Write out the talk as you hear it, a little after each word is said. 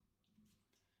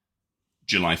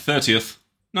July 30th,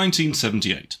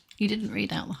 1978. You didn't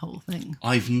read out the whole thing.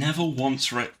 I've never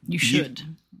once read... You should.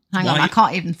 Hang on, I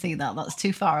can't even see that. That's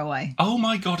too far away. Oh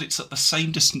my God, it's at the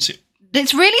same distance.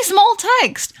 It's really small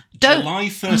text. July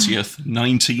 30th,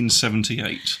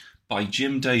 1978, by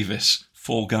Jim Davis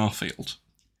for Garfield.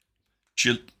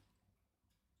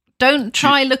 Don't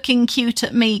try looking cute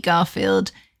at me,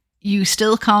 Garfield. You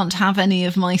still can't have any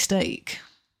of my steak.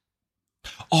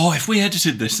 Oh, if we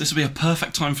edited this would be a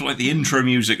perfect time for like the intro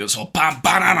music that's all bam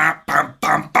bam bam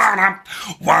bam bam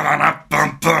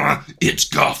bam bam. It's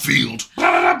Garfield. You've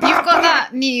got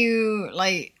that new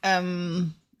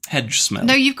hedge smell.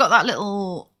 No, you've got that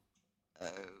little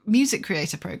music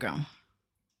creator program.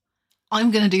 I'm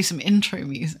going to do some intro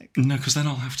music. No, because then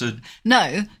I'll have to...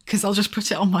 No, because I'll just put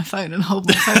it on my phone and hold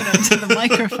my phone up to the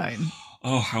microphone.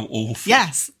 Oh, how awful.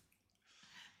 Yes.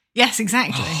 Yes,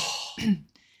 exactly.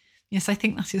 Yes, I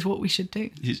think that is what we should do.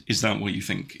 Is that what you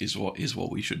think is what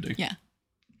we should do? Yeah,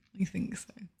 I think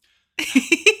so.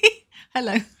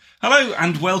 Hello. Hello,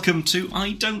 and welcome to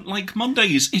I Don't Like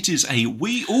Mondays. It is a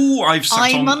I've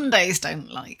sat on... Mondays don't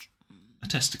like. A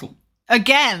testicle.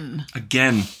 Again.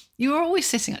 You are always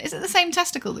sitting on... Is it the same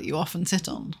testicle that you often sit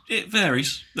on? It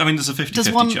varies. I mean, there's a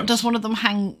 50-50 chance. Does one of them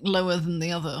hang lower than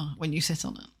the other when you sit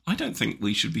on it? I don't think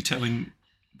we should be telling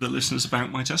the listeners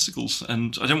about my testicles,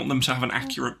 and I don't want them to have an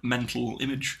accurate mental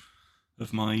image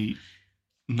of my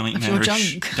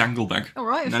nightmarish dangle bag. All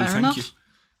right, no, fair thank enough.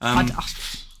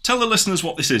 You. Tell the listeners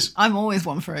what this is. I'm always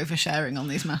one for oversharing on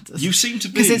these matters. You seem to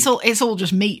be, because it's all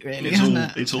just meat, really, isn't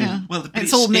it? It's all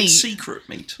it's all meat. It's secret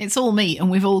meat. It's all meat,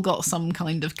 and we've all got some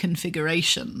kind of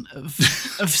configuration of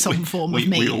some form of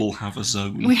meat. We all have a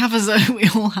zone. We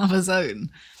all have a zone.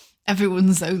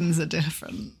 Everyone's zones are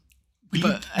different,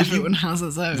 but everyone has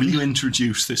a zone. Will you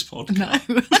introduce this podcast?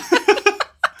 No.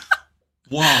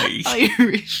 Why? I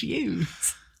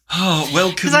refuse. Oh,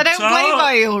 welcome. Because I don't play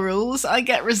by your rules, I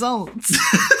get results.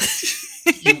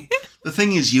 The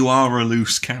thing is, you are a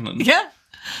loose cannon. Yeah,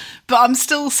 but I'm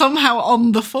still somehow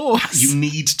on the force. You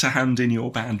need to hand in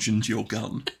your badge and your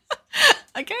gun.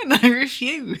 Again, I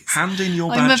refuse. Hand in your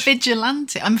badge. I'm a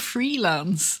vigilante. I'm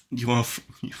freelance. You are...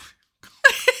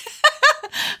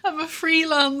 I'm a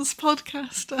freelance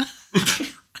podcaster.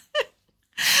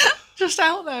 Just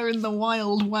out there in the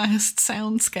Wild West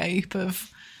soundscape of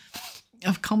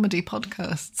comedy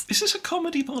podcasts. Is this a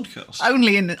comedy podcast?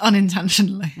 Only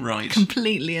unintentionally. Right.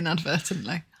 Completely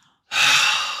inadvertently.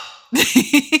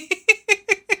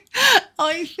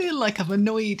 I feel like I've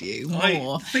annoyed you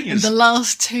more in the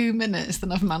last 2 minutes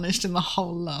than I've managed in the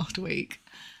whole last week.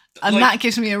 And that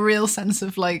gives me a real sense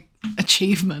of,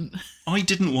 achievement. I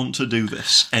didn't want to do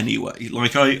this anyway.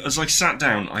 As I sat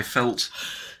down, I felt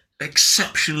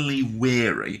exceptionally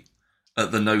weary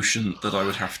at the notion that I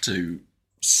would have to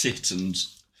sit and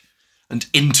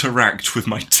interact with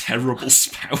my terrible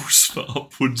spouse for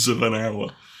upwards of an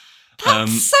hour.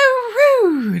 That's so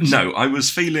rude. No, I was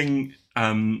feeling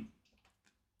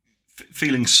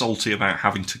salty about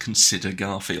having to consider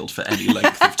Garfield for any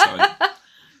length of time.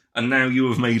 And now you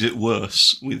have made it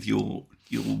worse with your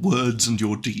words and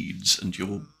your deeds and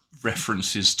your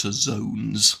references to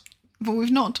zones. But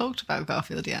we've not talked about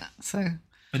Garfield yet, so...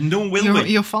 And nor will we.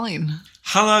 You're fine.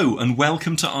 Hello, and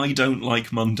welcome to I Don't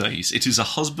Like Mondays. It is a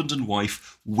husband and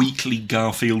wife weekly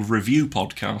Garfield review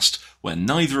podcast where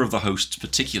neither of the hosts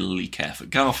particularly care for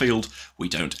Garfield. We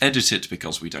don't edit it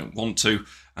because we don't want to.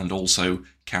 And also,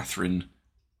 Catherine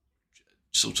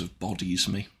sort of bodies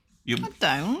me. I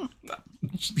don't.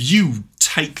 You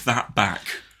take that back.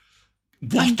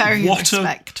 I'm very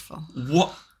respectful.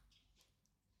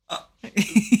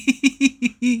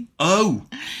 Oh,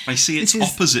 I see. It's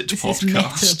opposite this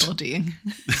podcast. Is meta-bodying.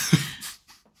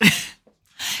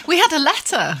 We had a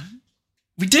letter.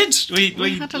 We did.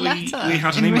 We had a letter. We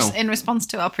had an email in response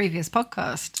to our previous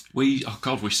podcast. We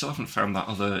still haven't found that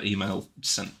other email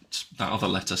sent. That other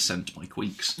letter sent by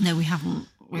Queeks. No, we haven't.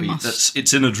 We must.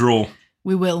 It's in a drawer.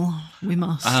 We will. We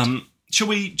must. Shall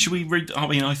we read? I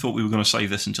mean, I thought we were going to save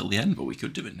this until the end, but we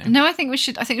could do it now. No, I think we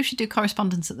should do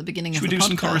correspondence at the beginning of the podcast. Should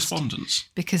we do some correspondence?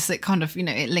 Because it kind of,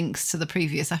 it links to the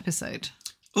previous episode.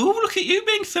 Oh, look at you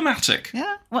being thematic.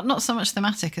 Yeah. Well, not so much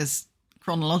thematic as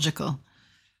chronological.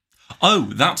 Oh,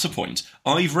 that's a point.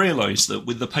 I've realised that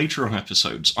with the Patreon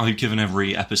episodes, I've given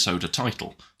every episode a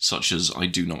title, such as I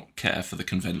do not care for the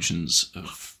conventions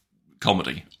of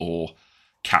comedy, or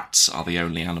cats are the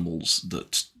only animals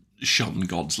that shun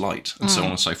God's light, and so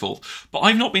on and so forth. But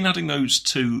I've not been adding those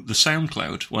to the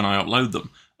SoundCloud when I upload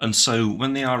them. And so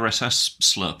when the RSS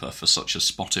slurper for such as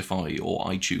Spotify or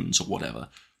iTunes or whatever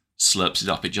slurps it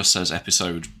up, it just says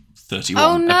episode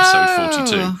 31, episode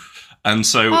 42. And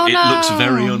so it looks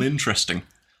very uninteresting.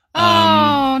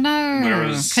 No.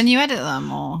 Whereas, can you edit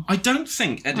them? Or I don't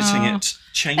think editing it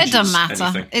changes it doesn't matter.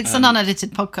 anything. It's an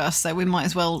unedited podcast, so we might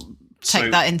as well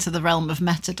take that into the realm of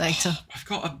metadata. I've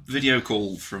got a video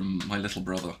call from my little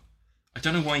brother. I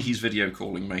don't know why he's video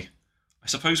calling me. I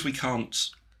suppose we can't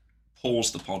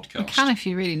pause the podcast. You can if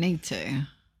you really need to.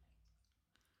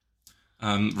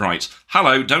 Right.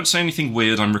 Hello, don't say anything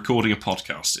weird. I'm recording a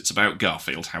podcast. It's about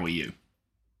Garfield. How are you?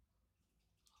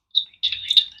 Speak to you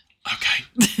later then. Okay.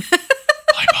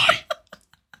 Bye-bye.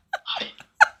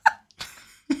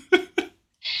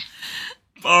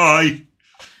 Bye.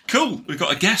 Cool. We've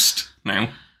got a guest now.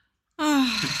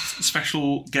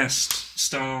 Special guest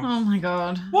star. Oh my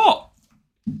god. What?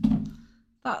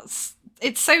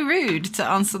 It's so rude to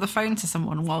answer the phone to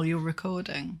someone while you're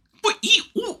recording. But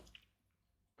ooh.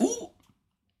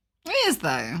 It is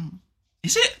though.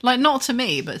 Is it? Like, not to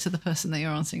me, but to the person that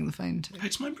you're answering the phone to.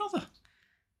 It's my brother.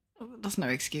 That's no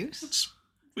excuse.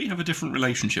 We have a different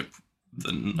relationship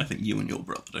than I think you and your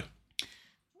brother do.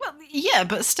 Well, yeah,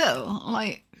 but still,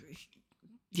 like,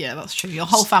 yeah, that's true. Your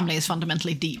whole family is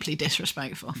fundamentally deeply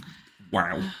disrespectful.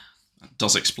 Wow. That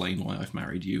does explain why I've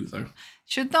married you, though.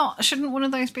 Shouldn't one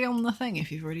of those be on the thing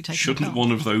if you've already taken Shouldn't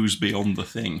one of those be on the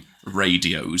thing?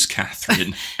 Radios,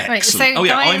 Catherine. Right, so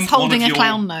Guy is holding a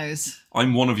clown nose.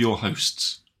 I'm one of your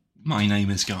hosts. My name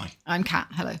is Guy. I'm Kat,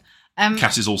 hello.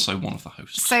 Kat is also one of the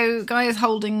hosts. So Guy is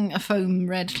holding a foam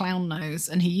red clown nose,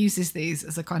 and he uses these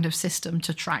as a kind of system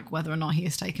to track whether or not he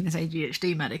has taken his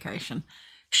ADHD medication.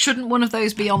 Shouldn't one of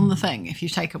those be on the thing if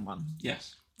you've taken one?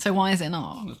 Yes. So why is it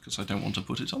not? Because I don't want to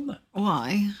put it on there.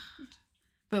 Why?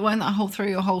 But won't that throw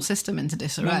your whole system into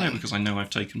disarray? Well, no, because I know I've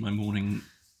taken my morning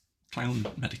clown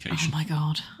medication. Oh my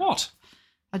god. What?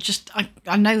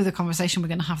 I know the conversation we're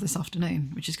going to have this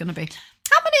afternoon, which is going to be,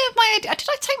 how many of my... Did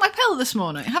I take my pill this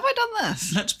morning? Have I done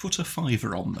this? Let's put a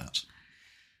 £5 on that.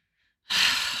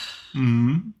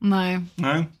 No.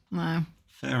 No? No.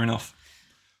 Fair enough.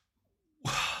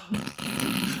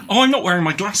 Oh, I'm not wearing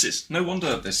my glasses. No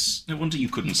wonder you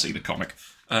couldn't see the comic.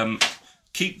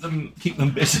 Keep them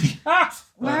busy.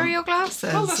 Where are your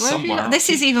glasses? Well, somewhere. This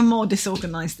is even more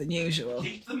disorganised than usual.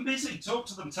 Keep them busy. Talk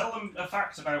to them. Tell them a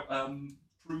fact about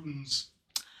prunes.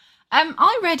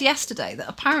 I read yesterday that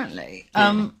apparently,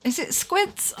 is it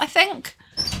squids, I think,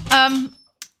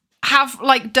 have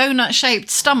like donut-shaped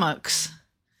stomachs.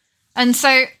 And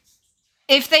so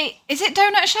is it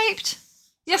donut-shaped?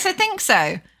 Yes, I think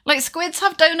so. Like, squids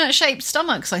have donut-shaped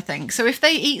stomachs, I think. So if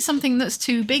they eat something that's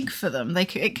too big for them,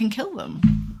 it can kill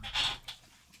them.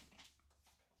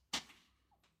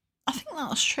 I think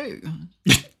that's true.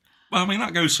 Well, I mean,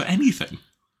 that goes for anything.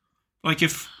 Like,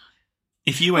 if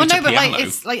you ate a piano... like,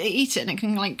 it's like, eat it and it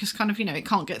can, like, just kind of, it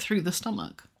can't get through the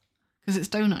stomach. Because it's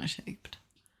donut-shaped.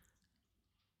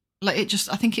 Like,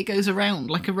 I think it goes around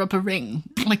like a rubber ring.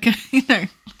 Like,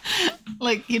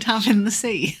 like you'd have in the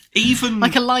sea. Even...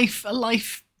 Like a life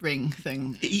ring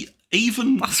thing.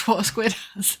 Even... That's what a squid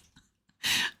has.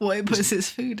 What it puts its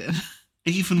food in.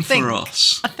 Even for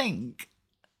us. I think.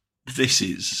 This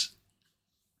is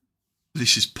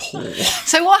poor.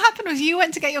 So what happened was you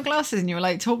went to get your glasses and you were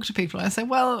like, talk to people. I said,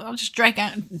 well, I'll just dredge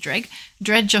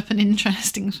up an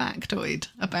interesting factoid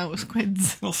about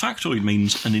squids. Well, factoid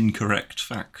means an incorrect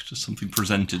fact, something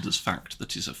presented as fact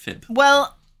that is a fib.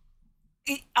 Well,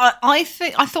 I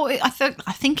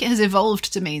think it has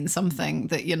evolved to mean something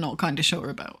that you're not kind of sure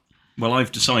about. Well,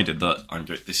 I've decided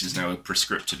that this is now a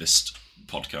prescriptivist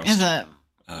podcast. Is it?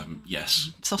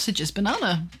 Yes. Sausages,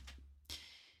 banana.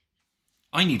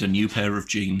 I need a new pair of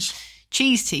jeans.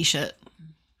 Cheese t-shirt.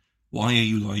 Why are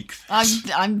you like this?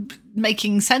 I'm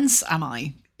making sense, am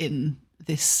I, in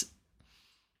this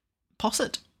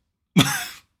posset?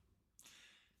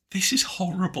 This is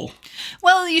horrible.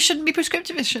 Well, you shouldn't be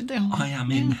prescriptivist, should you? I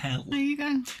am in hell. There you go.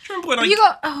 Do you remember when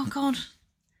oh god.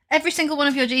 Every single one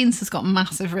of your jeans has got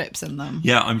massive rips in them.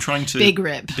 Yeah, I'm trying to... Big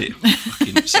rip.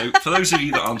 So, for those of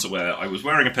you that aren't aware, I was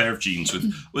wearing a pair of jeans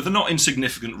with a not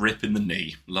insignificant rip in the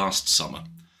knee last summer.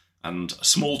 And a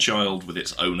small child with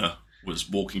its owner was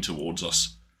walking towards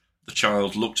us. The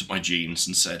child looked at my jeans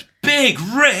and said, "Big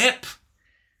rip!"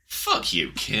 Fuck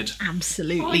you, kid.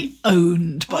 Absolutely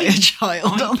owned by a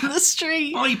child on the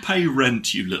street. I pay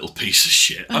rent, you little piece of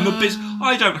shit.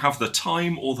 I don't have the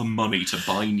time or the money to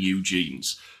buy new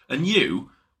jeans. And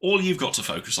all you've got to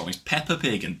focus on is Peppa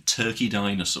Pig and turkey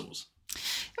dinosaurs. I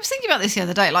was thinking about this the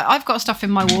other day. Like, I've got stuff in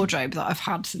my wardrobe that I've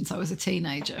had since I was a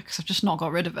teenager because I've just not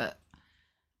got rid of it.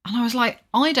 And I was like,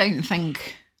 I don't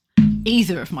think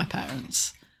either of my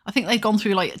parents... I think they'd gone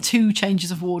through like 2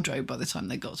 changes of wardrobe by the time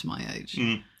they got to my age.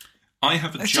 I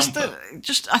have a jumper.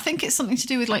 I think it's something to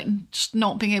do with like just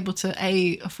not being able to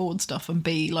A, afford stuff, and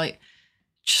B, like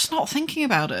just not thinking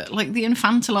about it. Like the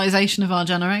infantilization of our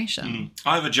generation.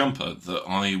 I have a jumper that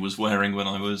I was wearing when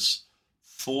I was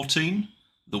 14.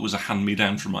 That was a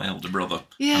hand-me-down from my elder brother.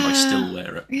 Yeah. And I still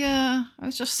wear it. Yeah. I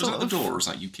was just Was that the door or was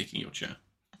that you kicking your chair?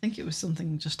 I think it was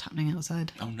something just happening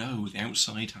outside. Oh no, the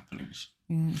outside happenings.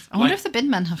 I wonder if the bin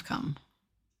men have come.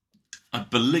 I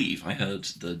believe I heard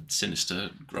the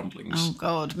sinister grumblings. Oh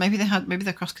God, maybe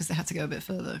they're cross because they had to go a bit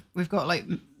further. We've got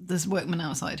there's workmen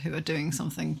outside who are doing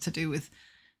something to do with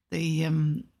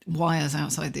the wires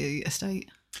outside the estate.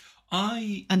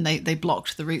 And they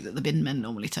blocked the route that the bin men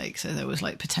normally take, so there was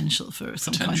potential for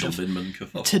some kind of binman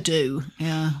kerfuffle. To do.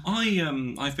 Yeah.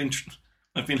 I've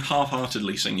been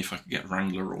half-heartedly saying if I could get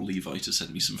Wrangler or Levi to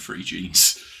send me some free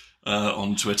jeans.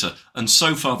 On Twitter, and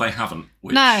so far they haven't.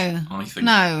 Which I think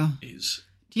is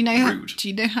rude. Do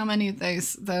you know how many of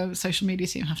the social media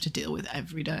team have to deal with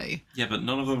every day? Yeah, but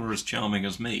none of them are as charming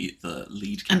as me, the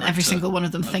lead character. And every single one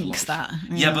of them thinks that.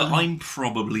 Yeah, but I'm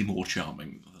probably more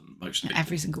charming than most people.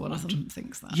 Every single one of them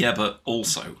thinks that. Yeah, but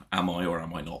also, am I or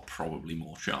am I not probably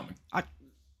more charming? I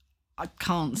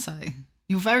can't say.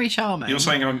 You're very charming. You're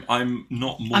saying I'm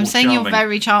not more. I'm saying charming you're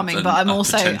very charming, but I'm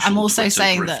also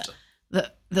saying grifter.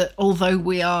 that although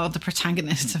we are the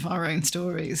protagonists of our own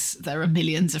stories, there are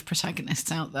millions of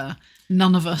protagonists out there.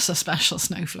 None of us are special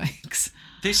snowflakes.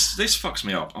 This fucks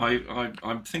me up. I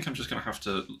think I'm just going to have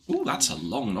to... Oh, that's a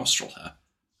long nostril hair.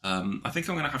 I think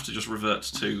I'm going to have to just revert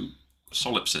to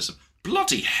solipsism.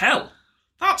 Bloody hell!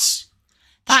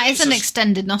 That is an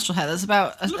extended nostril hair. That's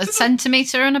about a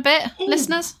centimetre and a bit,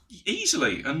 listeners.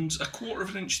 Easily, and a quarter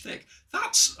of an inch thick.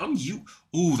 That's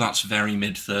that's very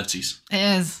mid-30s.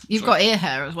 It is. You've got ear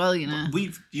hair as well, you know.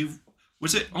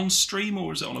 Was it on stream or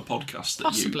was it on a podcast that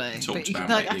Possibly, you talked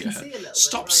about? I can see a little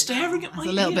Stop bit staring at my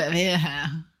ear. There's a little bit of ear hair.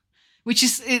 Which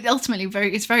is ultimately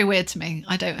it's very weird to me.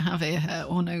 I don't have ear hair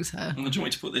or nose hair. Well, do you want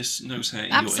me to put this nose hair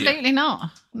in Absolutely your ear?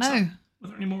 Not. No. Are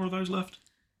there any more of those left?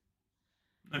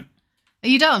 No. Are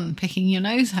you done picking your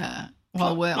nose hair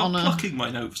while we're on plucking my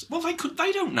nose? Well, they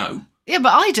don't know. Yeah,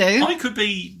 but I do. I could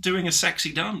be doing a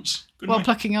sexy dance. While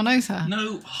plucking your nose hair?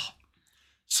 No.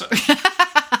 So...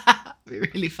 It'd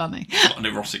be really funny. Not an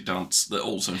erotic dance that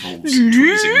also involves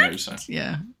tweezing nose hair.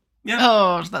 Yeah. Yeah.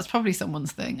 Oh, that's probably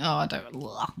someone's thing. Oh, I don't...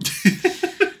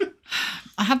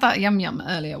 I had that yum-yum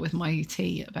earlier with my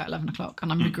tea at about 11 o'clock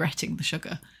and I'm regretting the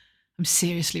sugar. I'm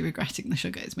seriously regretting the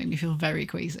sugar. It's made me feel very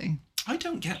queasy. I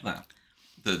don't get that.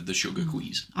 The sugar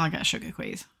queeze. I get a sugar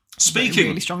queeze. Speaking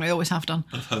really strongly, always have done.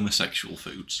 Of homosexual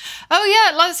foods.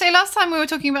 Oh yeah, last time we were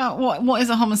talking about what is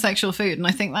a homosexual food, and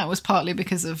I think that was partly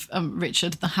because of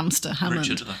Richard the Hamster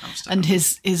Hammond and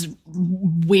his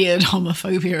weird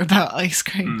homophobia about ice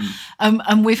cream.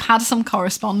 And we've had some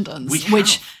correspondence,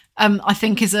 which I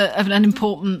think is an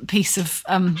important piece of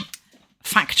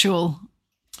factual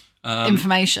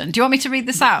information. Do you want me to read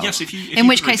this out? Yes, if you. In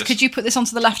which case, could you put this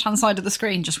onto the left-hand side of the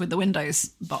screen, just with the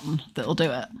Windows button that'll do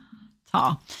it?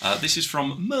 This is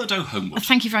from Murdo Homewood.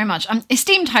 Thank you very much.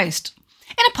 Esteemed host,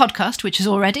 in a podcast which has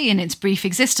already, in its brief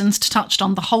existence, touched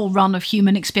on the whole run of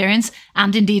human experience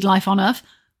and indeed life on Earth,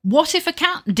 what if a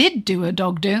cat did do a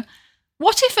dog do?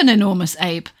 What if an enormous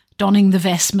ape, donning the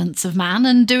vestments of man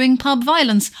and doing pub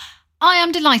violence? I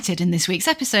am delighted in this week's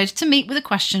episode to meet with a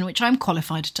question which I am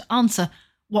qualified to answer.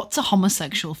 What's a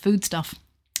homosexual foodstuff?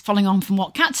 Following on from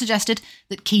what Kat suggested,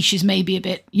 that quiches may be a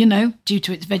bit, due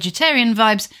to its vegetarian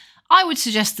vibes, I would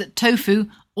suggest that tofu,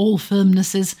 all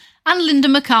firmnesses, and Linda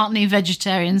McCartney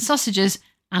vegetarian sausages,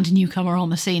 and a newcomer on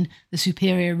the scene, the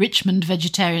superior Richmond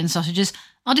vegetarian sausages,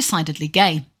 are decidedly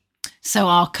gay. So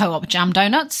are Co-op jam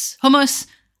donuts, hummus,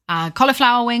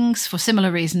 cauliflower wings for similar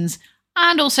reasons,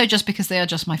 and also just because they are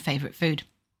just my favourite food.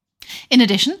 In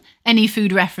addition, any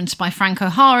food referenced by Frank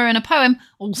O'Hara in a poem,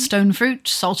 all stone fruit,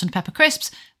 salt and pepper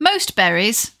crisps, most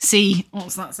berries, see,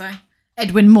 what's that say?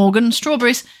 Edwin Morgan,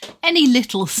 strawberries, any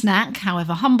little snack,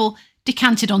 however humble,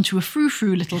 decanted onto a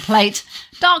frou-frou little plate,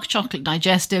 dark chocolate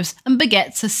digestives, and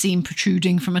baguettes are seen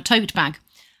protruding from a tote bag.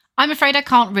 I'm afraid I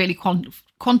can't really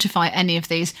quantify any of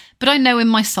these, but I know in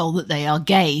my soul that they are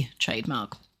gay,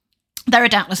 trademark. There are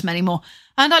doubtless many more,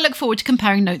 and I look forward to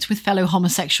comparing notes with fellow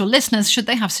homosexual listeners should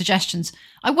they have suggestions.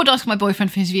 I would ask my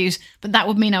boyfriend for his views, but that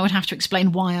would mean I would have to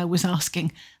explain why I was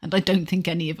asking, and I don't think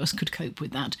any of us could cope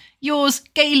with that. Yours,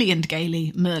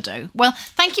 gaily, Murdo. Well,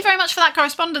 thank you very much for that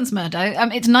correspondence, Murdo.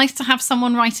 It's nice to have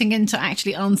someone writing in to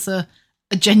actually answer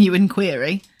a genuine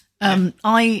query.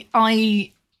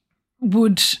 I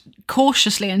would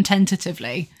cautiously and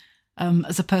tentatively,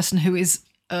 as a person who is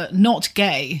not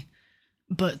gay,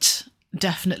 but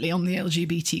definitely on the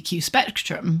LGBTQ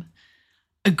spectrum,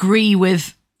 agree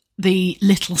with the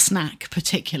little snack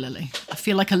particularly. I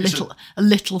feel like a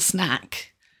little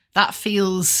snack that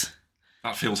feels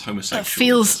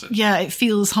homosexual. It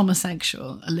feels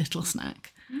homosexual. A little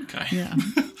snack. Okay. Yeah.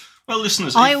 Well,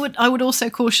 listeners, I would also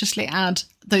cautiously add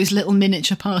those little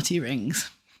miniature party rings,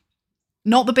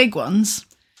 not the big ones,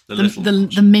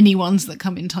 the mini ones that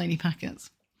come in tiny packets.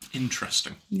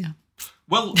 Interesting. Yeah.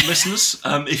 Well, listeners,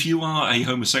 if you are a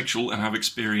homosexual and have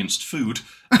experienced food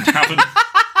and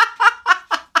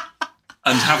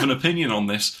have an opinion on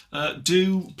this,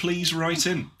 do please write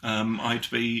in. I'd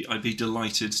be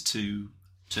delighted to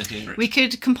hear it. We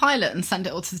could compile it and send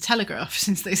it all to the Telegraph,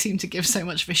 since they seem to give so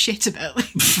much of a shit about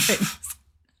these things.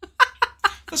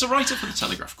 There's a writer for the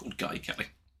Telegraph called Guy Kelly.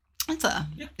 Is there?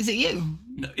 Yeah. Is it you?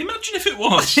 No, imagine if it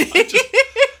was. I've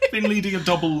just been leading a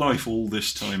double life all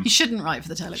this time. You shouldn't write for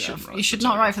the Telegraph. You should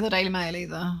not write for the Daily Mail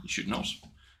either. You should not.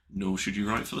 Nor should you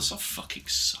write for the fucking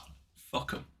Sun.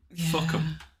 Fuck them. Yeah. Fuck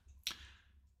them.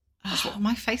 That's what.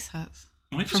 My face hurts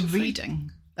From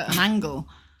reading at an angle.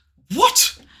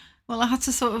 What? Well, I had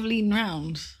to sort of lean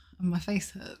round and my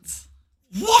face hurts.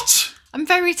 What? I'm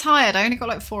very tired. I only got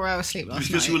like 4 hours sleep last night.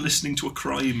 Because you were listening to a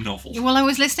crime novel. Well, I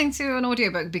was listening to an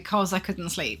audiobook because I couldn't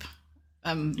sleep.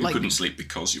 You couldn't sleep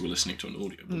because you were listening to an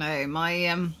audiobook? No,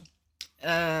 my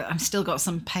I've still got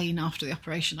some pain after the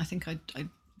operation. I think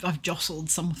I've jostled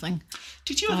something.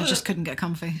 Did you ever, I just couldn't get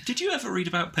comfy. Did you ever read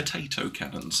about potato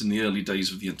cannons in the early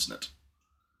days of the internet?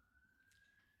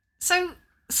 So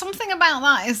something about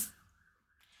that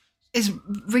is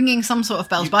ringing some sort of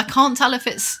bells, but I can't tell if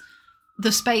it's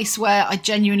the space where I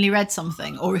genuinely read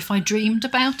something or if I dreamed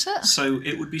about it. So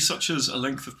it would be such as a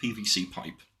length of PVC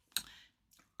pipe,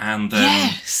 and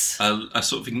then a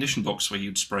sort of ignition box where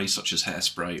you'd spray such as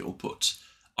hairspray or put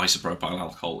isopropyl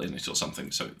alcohol in it or something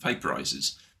so it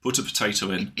vaporizes, put a potato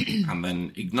in and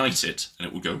then ignite it and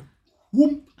it will go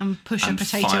whoop, and push a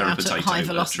potato out at high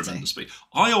velocity. Tremendous speed.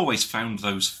 I always found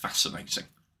those fascinating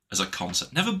as a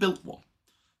concept. Never built one,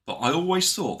 but I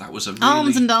always thought that was a really...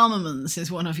 Arms and armaments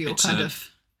is one of your kind of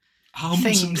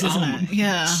things, isn't it?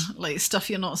 Yeah, like stuff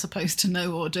you're not supposed to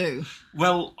know or do.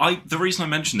 Well, the reason I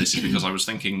mentioned this is because I was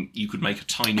thinking you could make a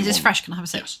tiny one. Is this fresh? Can I have a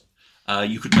sip? Yes.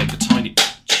 You could make a tiny...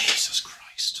 Jesus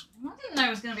Christ. I didn't know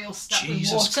it was going to be all stuck with water.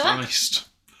 Jesus Christ.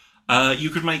 You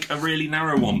could make a really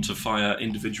narrow one to fire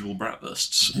individual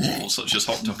bratwursts, or such as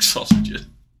hot dog sausages.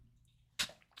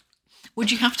 Would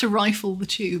you have to rifle the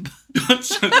tube?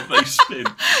 So that they spin.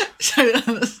 So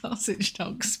the sausage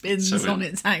dog spins on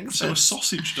its axis. So a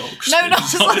sausage dog spins. No, not a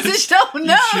sausage dog,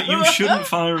 no! You shouldn't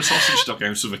fire a sausage dog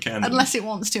out of a cannon. Unless it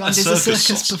wants to, and is a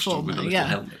circus performer. With a little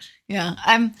helmet. Yeah.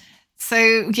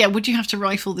 So, would you have to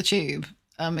rifle the tube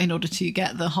in order to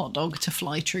get the hot dog to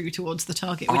fly true towards the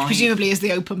target, which presumably is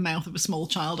the open mouth of a small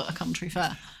child at a country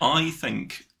fair? I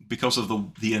think because of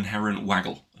the inherent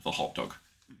waggle of a hot dog,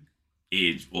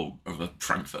 or of a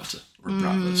frankfurter or a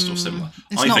bratwurst or similar.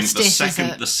 It's I not think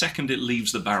stiff, the second it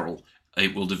leaves the barrel,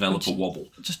 it will develop a wobble.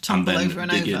 Just tumble and then over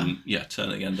and over.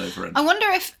 Turning end over end. I wonder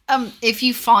if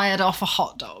you fired off a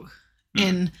hot dog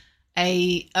in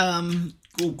a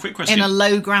quick question. in a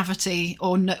low gravity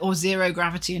or zero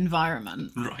gravity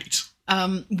environment, right?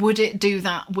 Would it do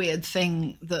that weird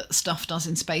thing that stuff does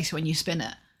in space when you spin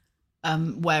it?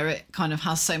 Where it kind of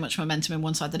has so much momentum in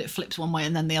one side that it flips one way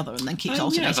and then the other and then keeps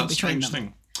alternating between them.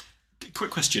 Thing.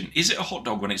 Quick question. Is it a hot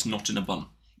dog when it's not in a bun?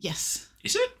 Yes.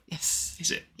 Is it? Yes.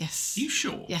 Is it? Yes. Are you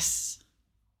sure? Yes.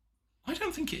 I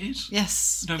don't think it is.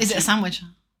 Yes. Is it a sandwich?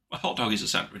 A hot dog is a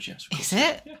sandwich, yes. Is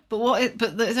it? Yeah.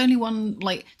 But there's only one,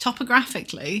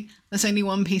 topographically, there's only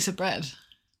one piece of bread.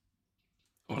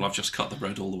 Well, I've just cut the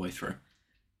bread all the way through.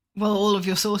 Well, all of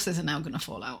your sauces are now going to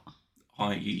fall out.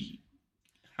 I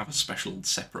have a special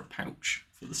separate pouch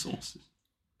for the sauces.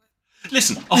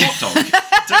 Listen, a hot dog.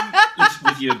 Don't listen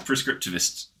with your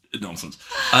prescriptivist nonsense.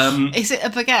 Is it a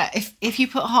baguette? If you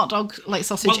put a hot dog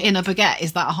sausage in a baguette,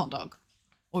 is that a hot dog,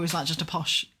 or is that just a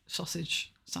posh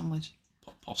sausage sandwich?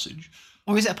 Possage.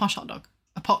 Or is it a posh hot dog?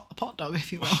 A pot dog,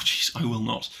 if you will. Oh, jeez, I will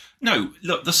not. No,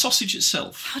 look, the sausage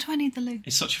itself. How do I need the loo?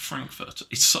 It's such a frankfurter.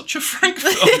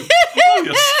 Oh,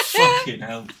 you fucking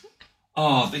hell.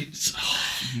 Oh,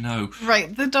 no.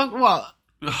 Right, the dog, what?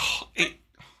 No,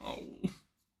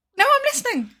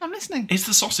 I'm listening. Is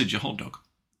the sausage a hot dog?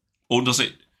 Or does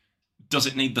it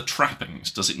need the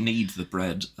trappings? Does it need the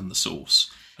bread and the sauce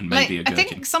and maybe a gherkin? I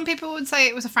think some people would say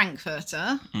it was a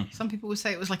frankfurter. Some people would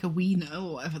say it was like a wiener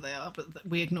or whatever they are, but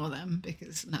we ignore them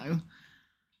because no.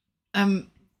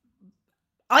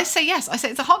 I say yes. I say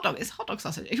it's a hot dog. It's a hot dog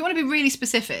sausage. If you want to be really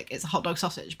specific, it's a hot dog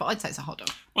sausage, but I'd say it's a hot dog.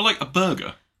 Well, a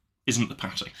burger isn't the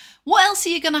patty. What else are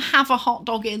you going to have a hot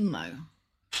dog in, though?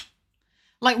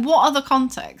 Like, what other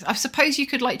context? I suppose you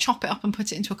could, like, chop it up and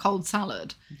put it into a cold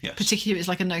salad. Yes. Particularly if it's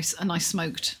like a nice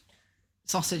smoked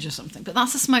sausage or something. But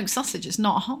that's a smoked sausage. It's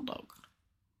not a hot dog.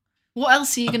 What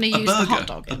else are you going to use the hot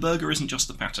dog in? A burger isn't just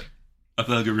the patty. A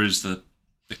burger is the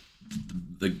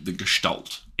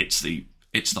gestalt. It's the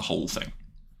whole thing.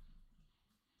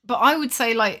 But I would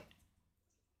say, like,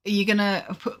 are you going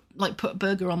to put a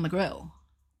burger on the grill?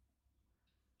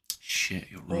 Shit,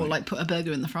 you're right. Or, like, put a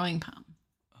burger in the frying pan?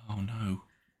 Oh, no.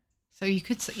 So you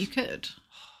could.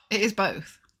 It is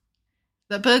both.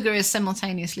 The burger is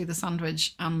simultaneously the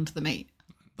sandwich and the meat.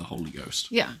 The Holy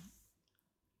Ghost. Yeah.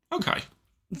 Okay.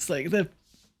 It's like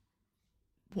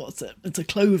what's it? It's a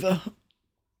clover.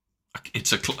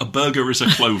 A burger is a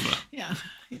clover. Yeah.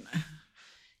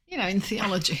 You know, in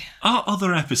theology. Are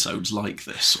other episodes like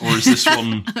this? Or is this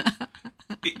one...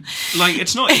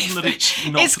 it's not even that it's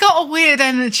not... It's got a weird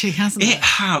energy, hasn't it? It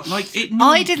has.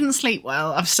 I didn't sleep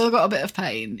well. I've still got a bit of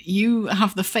pain. You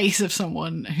have the face of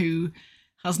someone who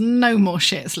has no more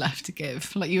shits left to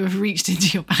give. Like, you have reached into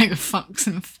your bag of fucks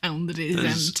and found that it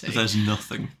is empty. There's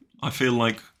nothing. I feel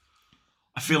like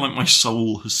my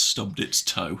soul has stubbed its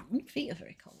toe. Your feet are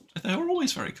very cold. They are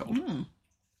always very cold. What's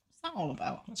that all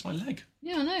about? That's my leg.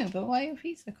 Yeah, I know, but why are your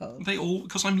feet so cold?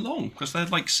 Because I'm long, because they're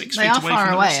like 6 they feet away from the They are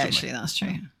far away, rest actually, of me. that's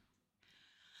true.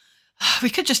 We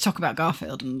could just talk about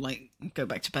Garfield and, like, go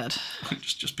back to bed.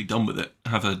 Just be done with it.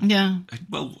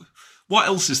 Well, what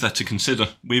else is there to consider?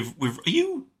 Are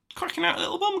you cracking out a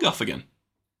little bum guff again?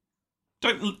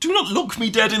 Do not look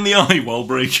me dead in the eye while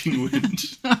breaking wind.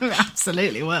 I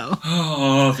absolutely will.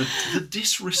 Oh, the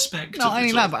disrespect. Not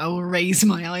only that, but I will raise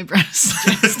my eyebrows.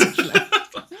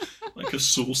 Like a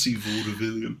saucy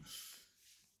vaudevillian.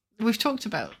 We've talked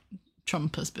about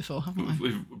Trumpers before, haven't we?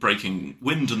 We're breaking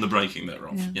wind and the breaking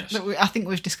thereof. Yeah. Yes, but I think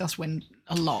we've discussed wind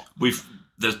a lot.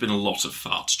 There's been a lot of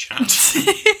fart chat.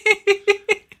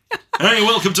 Hey,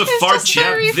 welcome to Fart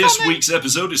Chat. This week's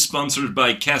episode is sponsored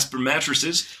by Casper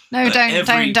Mattresses. No,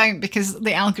 don't, because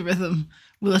the algorithm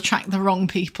will attract the wrong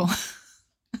people.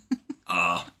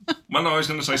 Well, no, I was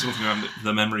going to say something about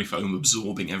the memory foam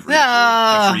absorbing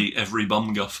every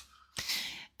bum guff.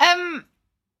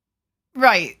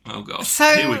 Right. Oh god. So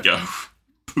here we go.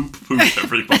 Poop,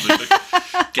 everybody.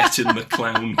 Get in the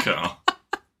clown car.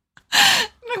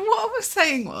 No, what I was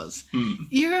saying was,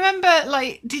 you remember,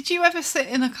 like, did you ever sit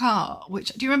in a car? Do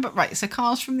you remember? Right, so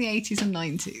cars from the 80s and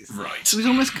 90s. Right. It was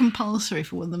almost compulsory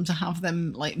for them to have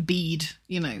them, like, bead,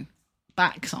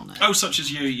 backs on it. Oh, such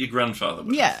as your grandfather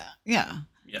would. Yeah.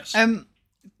 Yes.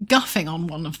 Guffing on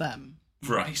one of them.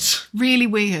 Right. Really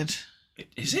weird.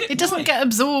 Is it? It doesn't get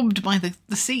absorbed by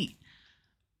the seat.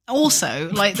 Also,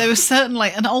 like, there was certain,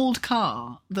 like, an old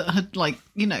car that had, like,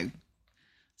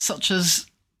 such as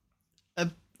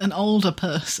an older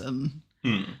person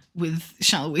with,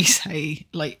 shall we say,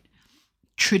 like,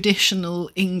 traditional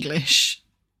English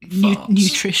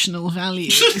nutritional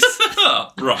values.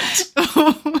 Right.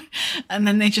 And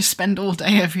then they just spend all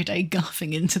day, every day,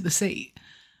 guffing into the seat.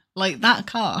 Like, that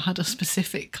car had a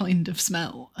specific kind of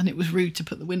smell, and it was rude to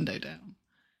put the window down.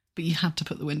 But you had to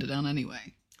put the window down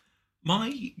anyway.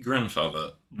 My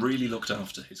grandfather really looked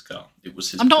after his car. It was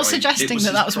his I'm not pride. Suggesting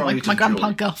that was what my grandpa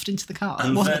guffed into the car.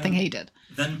 It wasn't the thing he did.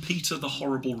 Then Peter the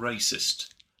horrible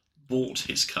racist bought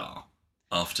his car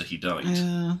after he died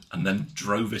and then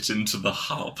drove it into the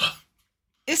harbour.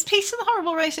 Is Peter the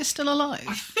horrible racist still alive?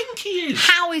 I think he is.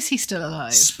 How is he still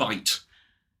alive? Spite.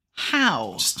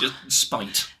 How? Just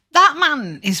spite. That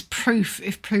man is proof,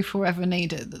 if proof were ever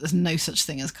needed, that there's no such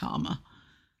thing as karma.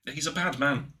 He's a bad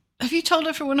man. Have you told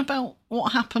everyone about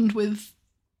what happened with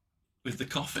the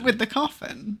coffin? With the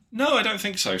coffin? No, I don't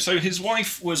think so. So his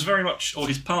wife was very much, or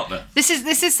his partner. This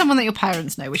is someone that your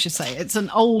parents know, we should say. It's an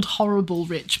old, horrible,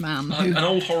 rich man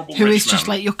who is just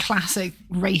like your classic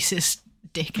racist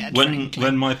dickhead.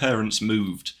 When my parents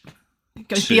moved,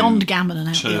 goes beyond Gammon and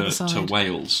out the other side to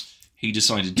Wales, he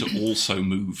decided to also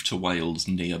move to Wales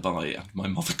nearby, and my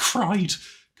mother cried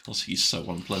because he's so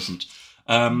unpleasant.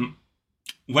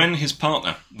 When his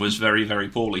partner was very, very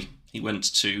poorly, he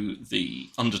went to the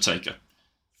undertaker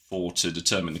to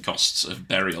determine the costs of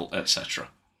burial, etc.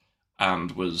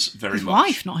 And was very his much...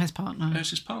 wife, not his partner. No, it was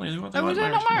his partner. They were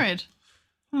not married.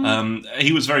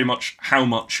 He was very much, how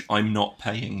much I'm not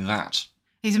paying that.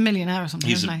 He's a millionaire or something,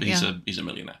 he's a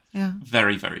millionaire. Yeah.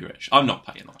 Very, very rich. I'm not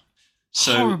paying that.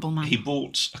 So horrible man. He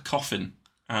bought a coffin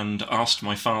and asked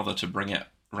my father to bring it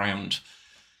round.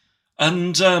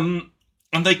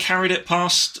 And they carried it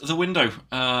past the window,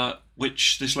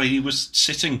 which this lady was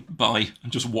sitting by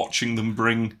and just watching them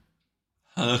bring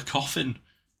her coffin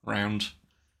round.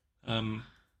 Then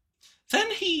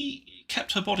he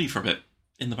kept her body for a bit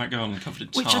in the back garden covered in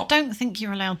tarp. Which I don't think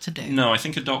you're allowed to do. No, I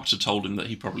think a doctor told him that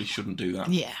he probably shouldn't do that.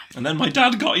 Yeah. And then my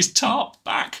dad got his tarp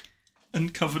back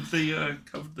and covered the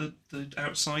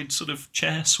outside sort of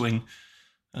chair swing.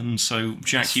 And so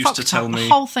Jack used to tell me... The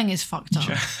whole thing is fucked up.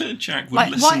 Jack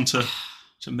would listen to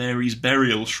Mary's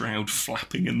burial shroud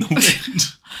flapping in the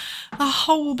wind. The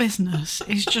whole business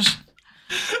is just...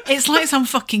 It's like some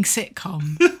fucking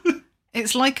sitcom.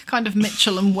 It's like a kind of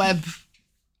Mitchell and Webb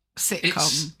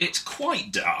sitcom. It's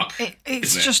quite dark.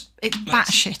 It's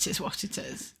batshit is what it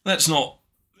is. Let's not...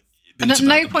 And at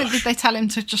no point did they tell him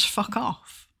to just fuck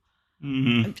off.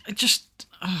 He's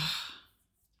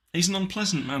an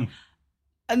unpleasant man.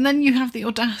 And then you have the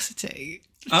audacity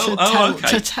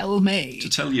to tell me. To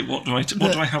tell you, what do I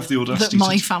have the audacity that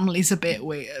my family's a bit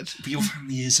weird. But your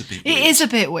family is a bit weird. It is a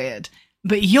bit weird.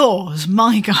 But yours,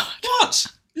 my God. What?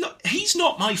 Look, he's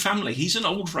not my family. He's an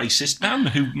old racist man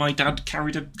who my dad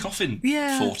carried a coffin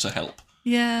for to help.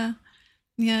 Yeah.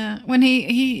 Yeah. When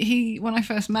when I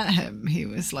first met him, he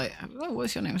was like, "Oh,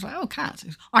 what's your name?" I was like, "Oh, Kat."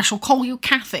 I shall call you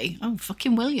Kathy. Oh,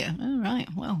 fucking will you? All right.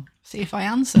 Well, see if I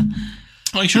answer.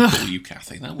 I should call you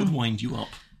Kathy. That would wind you up.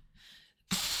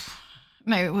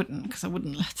 No, it wouldn't, because I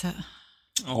wouldn't let it.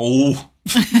 Oh.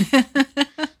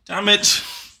 Damn it.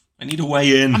 I need a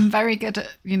way in. I'm very good at,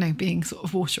 being sort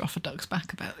of water off a duck's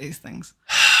back about these things.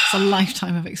 It's a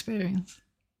lifetime of experience.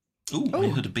 Ooh, I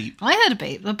heard a beep. I heard a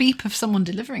beep. The beep of someone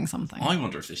delivering something. I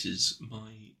wonder if this is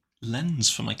my lens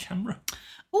for my camera.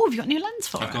 Oh, have you got a new lens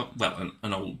for it? I've got,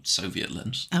 an old Soviet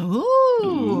lens.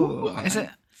 Oh. Is it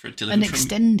an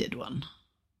extended one?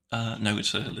 No,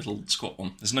 it's a little squat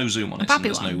one. There's no zoom on it, and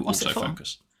there's no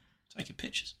autofocus. Taking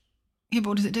pictures. Yeah, but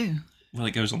what does it do? Well,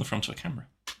 it goes on the front of a camera.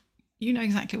 You know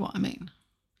exactly what I mean.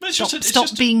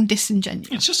 Stop being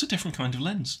disingenuous. It's just a different kind of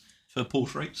lens for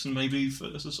portraits and maybe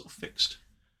as a sort of fixed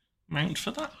mount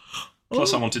for that.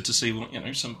 Plus, I wanted to see what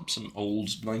some old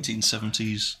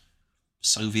 1970s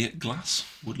Soviet glass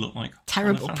would look like.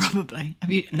 Terrible, probably.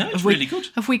 It's really good.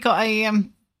 Have we got a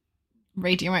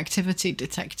radioactivity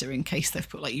detector in case they've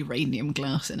put like uranium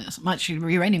glass in it?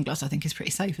 Actually, uranium glass I think is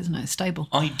pretty safe, isn't it? It's stable.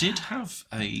 I did have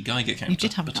a Geiger counter, you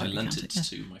did have but I lent it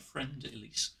to my friend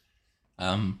Elise.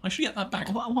 I should get that back.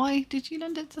 Why did you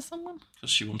lend it to someone?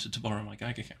 Because she wanted to borrow my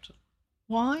Geiger counter.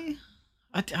 Why?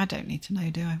 I don't need to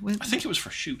know, do I? I think it was for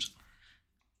a shoot.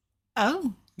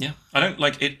 Oh. Yeah. I don't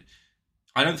like it.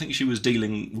 I don't think she was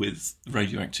dealing with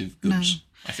radioactive goods. No.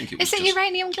 I think it was. Is it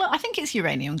uranium glass? I think it's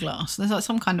uranium glass. There's like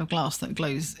some kind of glass that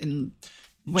glows in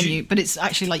but it's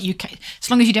actually like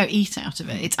as long as you don't eat out of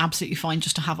it, it's absolutely fine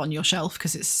just to have on your shelf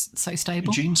because it's so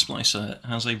stable. Gene Splicer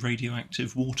has a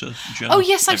radioactive water jar. Oh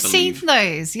yes, I've seen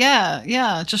those.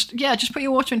 Yeah. Just put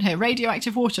your water in here.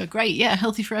 Radioactive water, great. Yeah,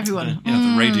 healthy for everyone.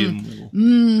 The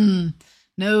radium.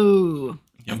 No.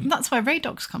 Yum. That's where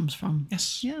Radox comes from.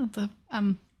 Yes. Yeah, the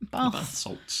bath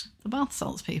salts. The bath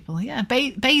salts people. Yeah,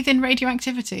 bathe in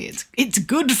radioactivity. It's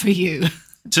good for you.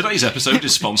 Today's episode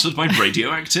is sponsored by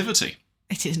Radioactivity.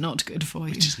 It is not good for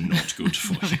you. It is not good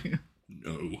for you.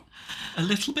 No. A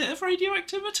little bit of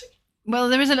radioactivity? Well,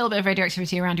 there is a little bit of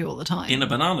radioactivity around you all the time. In a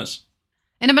bananas?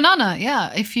 In a banana,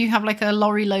 yeah. If you have like a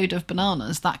lorry load of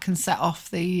bananas, that can set off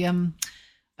the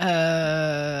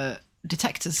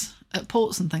detectors at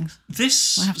ports and things.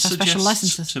 This have to have special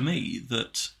licenses to me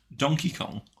that Donkey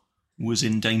Kong was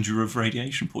in danger of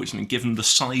radiation poisoning, given the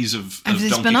size of this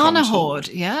Donkey banana Kong's horde.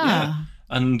 Yeah.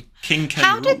 And King K.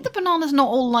 How did the bananas not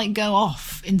all like go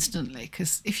off instantly?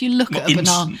 Because if you look at a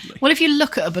banana, if you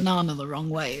look at a banana the wrong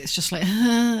way, it's just like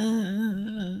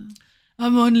I'm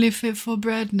only fit for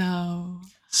bread now.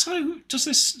 So does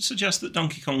this suggest that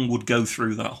Donkey Kong would go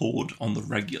through that horde on the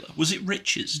regular? Was it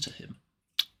riches to him?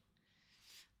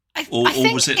 Or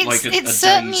was it like it's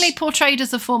certainly portrayed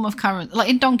as a form of currency, like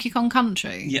in Donkey Kong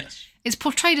Country. Yes, it's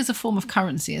portrayed as a form of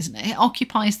currency, isn't it? It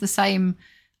occupies the same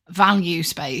value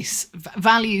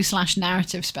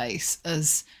 /narrative space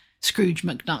as Scrooge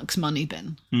McDuck's money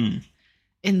bin.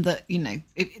 In that,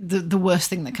 the worst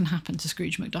thing that can happen to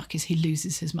Scrooge McDuck is he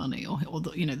loses his money, or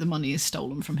the money is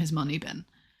stolen from his money bin.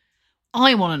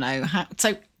 I want to know how.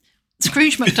 So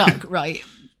Scrooge McDuck, right?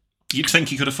 You'd think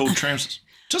he could afford trousers.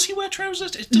 Does he wear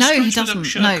trousers? No, he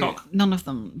doesn't. No, none of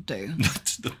them do.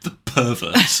 the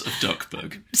perverse of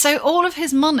Duckburg. So all of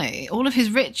his money, all of his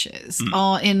riches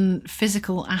are in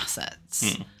physical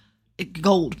assets,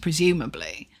 gold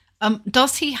presumably.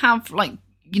 Does he have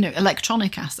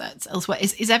electronic assets elsewhere?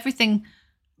 Is everything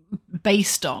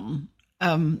based on?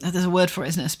 There's a word for it,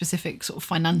 isn't it? A specific sort of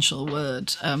financial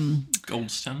word. Gold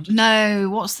standard. No,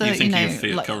 what's the? You're thinking of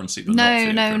fiat currency, but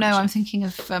no, not fiat currency. I'm thinking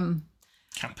of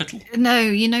Capital? No,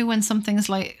 you know when something's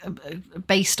like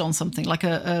based on something, like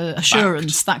a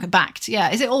assurance that backed.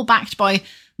 Yeah, is it all backed by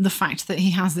the fact that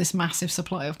he has this massive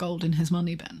supply of gold in his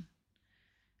money bin?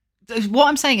 What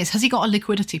I'm saying is, has he got a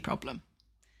liquidity problem?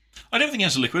 I don't think he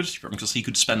has a liquidity problem because he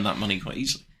could spend that money quite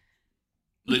easily.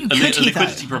 A Could liquidity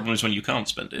though? problem is when you can't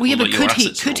spend it. Well, yeah, but your could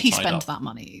assets are all he tied spend up. that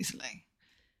money easily?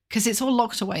 Because it's all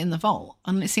locked away in the vault,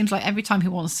 and it seems like every time he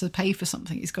wants to pay for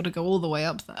something, he's got to go all the way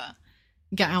up there,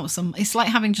 get out some. It's like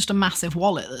having just a massive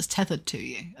wallet that's tethered to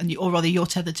you, or rather, you're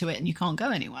tethered to it and you can't go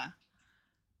anywhere.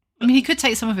 I mean, he could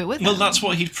take some of it with him. Well, that's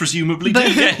what he'd presumably But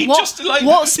do. Yeah, he'd just like.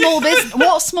 what small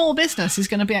business is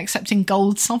going to be accepting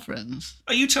gold sovereigns?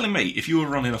 Are you telling me if you were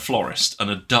running a florist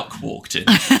and a duck walked in,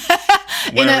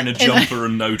 wearing a jumper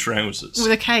and no trousers,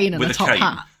 with a cane and a top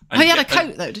hat? Oh, he had a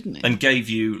coat though, didn't he? And gave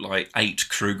you like 8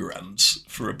 Krugerrands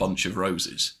for a bunch of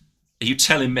roses. Are you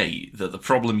telling me that the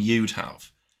problem you'd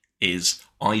have is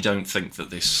I don't think that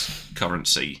this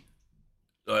currency?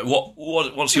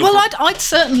 What's your? Well, I'd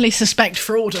certainly suspect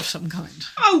fraud of some kind.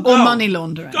 or money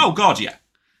laundering. Oh God, yeah.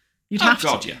 You'd have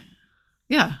God, to. yeah.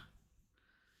 Yeah.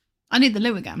 I need the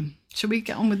loo again. Shall we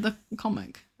get on with the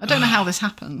comic? I don't know how this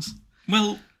happens.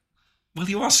 Well,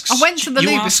 you ask. I went to the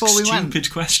loo before we went.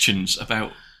 Stupid questions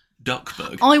about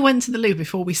Duckburg. I went to the loo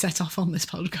before we set off on this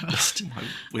podcast.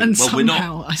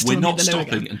 We're not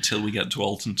stopping until we get to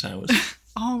Alton Towers.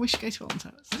 Oh, we should go to Alton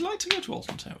Towers. I'd like to go to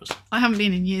Alton Towers. I haven't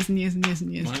been in years and years and years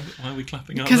and years. Why are we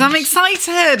clapping up? Because I'm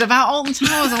excited about Alton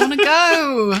Towers. I want to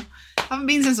go. I haven't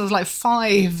been since I was like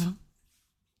 5.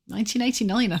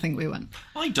 1989, I think we went.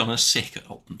 I'd done a sick at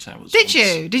Alton Towers. Did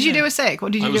you? Did you do a sick?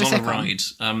 What did you do a sick on? I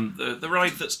was on a ride. The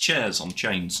ride that's chairs on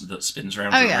chains that spins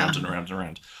round and round and round and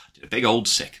round. Did a big old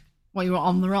sick. Well, you were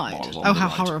on the ride? How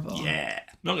horrible. Yeah.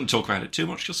 I'm not going to talk about it too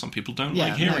much because some people don't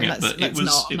like hearing it, but it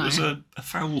was a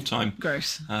foul time.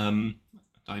 Gross.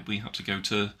 We had to go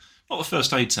to, not the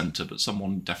first aid centre, but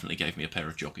someone definitely gave me a pair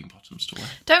of jogging bottoms to wear.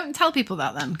 Don't tell people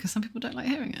that then, because some people don't like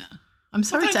hearing it. I'm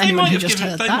sorry to anyone who just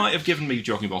heard that. They might have given me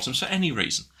jogging bottoms for any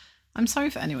reason. I'm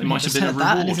sorry for anyone who just heard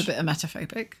that and is a bit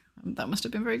emetaphobic. That must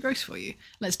have been very gross for you.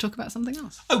 Let's talk about something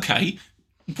else. Okay.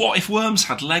 What if worms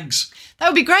had legs? That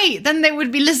would be great. Then they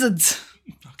would be lizards.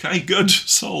 Okay, good.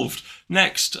 Solved.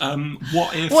 Next,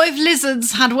 what if... What if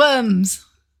lizards had worms?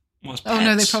 Pets? Oh,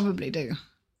 no, they probably do.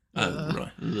 Oh,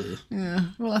 right. Yeah.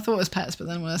 Well, I thought it was pets, but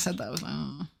then when I said that, I was like,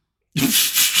 oh.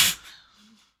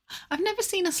 I've never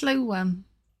seen a slow worm.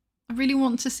 I really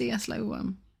want to see a slow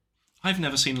worm. I've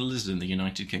never seen a lizard in the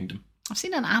United Kingdom. I've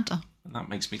seen an adder. And that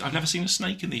makes me... I've never seen a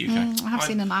snake in the UK. I have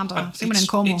seen an adder. I've seen one in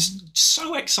Cornwall. It's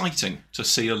so exciting to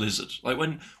see a lizard. Like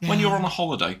when you're on a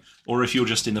holiday, or if you're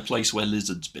just in a place where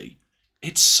lizards be,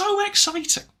 it's so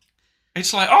exciting.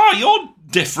 It's like, oh, you're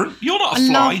different. You're not a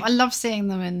fly. I love seeing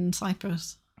them in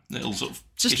Cyprus. Little sort of...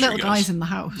 Just little guys in the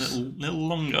house. Little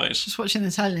long guys. Just watching the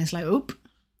telly and it's like, oop,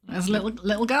 there's a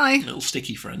little guy. Little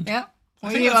sticky friend. Yeah.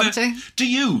 What are you up to? Do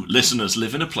you, listeners,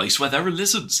 live in a place where there are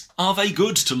lizards? Are they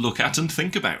good to look at and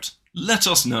think about? Let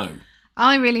us know.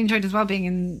 I really enjoyed as well being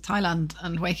in Thailand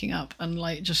and waking up and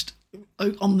like just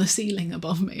on the ceiling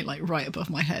above me, like right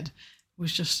above my head,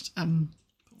 was just...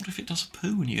 What if it does a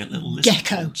poo and you get little lizard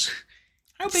pods?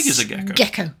 How big is a gecko?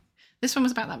 Gecko. This one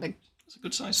was about that big. It's a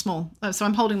good size. Small. So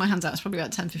I'm holding my hands out. It's probably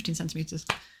about 10, 15 centimetres.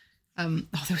 They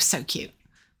were so cute.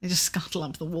 They just scuttle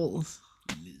up the walls.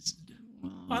 Lizard.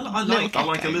 I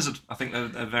like a lizard. I think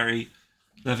they're very...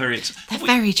 They're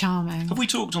very charming. Have we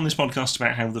talked on this podcast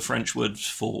about how the French word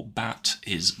for bat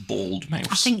is bald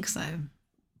mouse? I think so.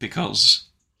 Because...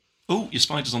 Oh, your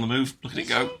spider's on the move. Look at it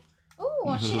go. Oh,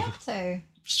 what's she up to?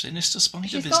 Sinister spider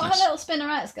business. She's got her little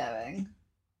spinnerets going.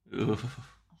 Ugh.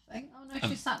 I think. Oh no,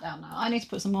 she's sat down now. I need to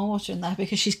put some more water in there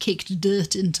because she's kicked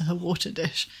dirt into her water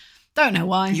dish. Don't know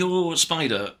why. Your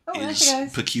spider is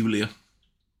peculiar.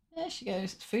 There she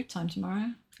goes. It's food time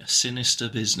tomorrow. A sinister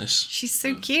business. She's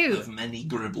so cute. Of many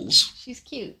gribbles. She's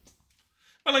cute.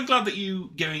 Well, I'm glad that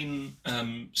you gain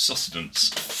sustenance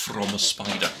from a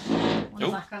spider.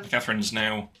 One second. Catherine's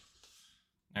now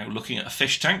looking at a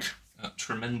fish tank at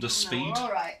tremendous speed.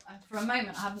 All right. For a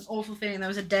moment, I had an awful feeling there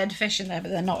was a dead fish in there, but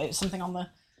they're not. It was something on the...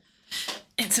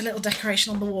 It's a little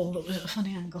decoration on the wall that was at a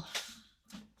funny angle.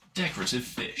 Decorative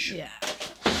fish. Yeah.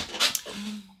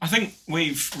 I think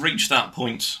we've reached that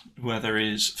point where there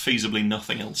is feasibly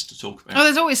nothing else to talk about. Oh,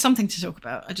 there's always something to talk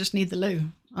about. I just need the loo.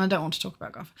 I don't want to talk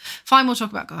about Garfield. Fine, we'll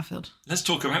talk about Garfield. Let's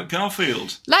talk about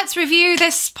Garfield. Let's review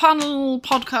this panel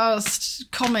podcast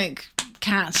comic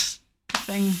cat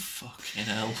thing. Fucking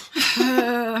hell.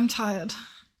 I'm tired.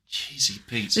 Cheesy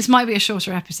Pete. This might be a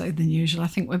shorter episode than usual. I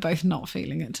think we're both not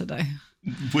feeling it today.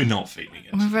 We're not feeling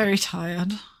it. We're very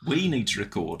tired. We need to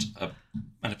record an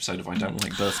episode of I Don't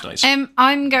Like Birthdays.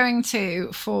 I'm going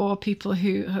to, for people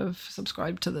who have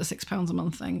subscribed to the £6 a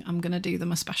month thing, I'm going to do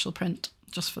them a special print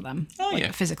just for them.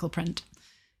 A physical print.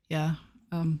 Yeah.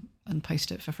 And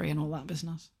post it for free and all that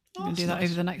business. I'm going to do that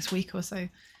over the next week or so.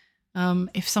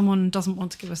 If someone doesn't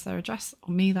want to give us their address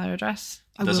or me their address,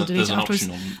 I will delete it afterwards. There's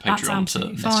an option on Patreon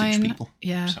to message people.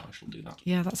 Yeah. So I shall do that.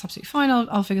 Yeah, that's absolutely fine.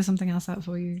 I'll figure something else out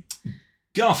for you.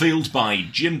 Garfield by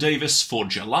Jim Davis for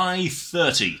July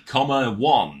 30,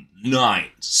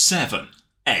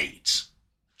 1978.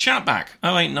 Chat back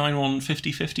 0891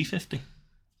 50 50 50.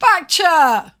 Back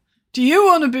chat! Do you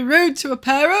want to be rude to a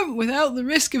parent without the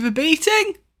risk of a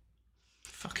beating?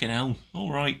 Fucking hell.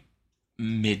 All right.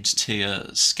 Mid-tier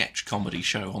sketch comedy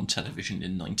show on television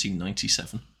in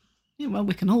 1997. Yeah, well,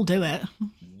 we can all do it.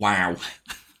 Wow.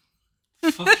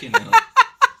 Fucking hell.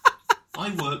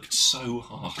 I worked so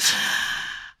hard.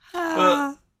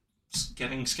 But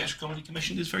getting sketch comedy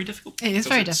commissioned is very difficult. It is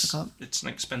very difficult. It's an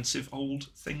expensive old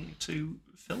thing to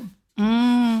film.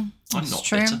 I'm not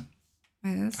true. bitter.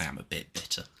 It is. I am a bit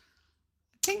bitter.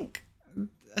 I think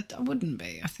I wouldn't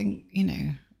be. I think,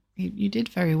 you did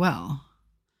very well.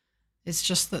 It's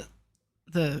just that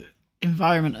the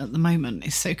environment at the moment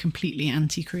is so completely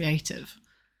anti-creative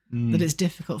that it's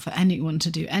difficult for anyone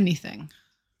to do anything.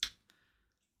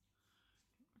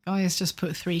 Guy has just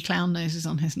put 3 clown noses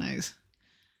on his nose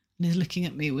and is looking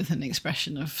at me with an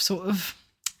expression of sort of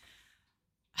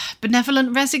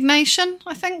benevolent resignation,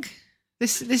 I think.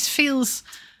 This feels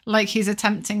like he's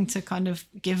attempting to kind of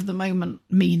give the moment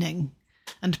meaning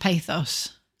and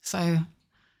pathos. So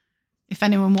if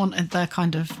anyone wanted their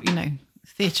kind of,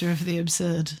 theatre of the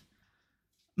absurd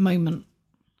moment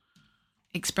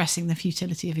expressing the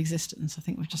futility of existence, I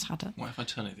think we've just had it. What if I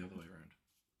turn it the other way around?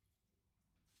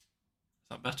 Is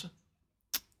that better?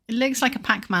 It looks like a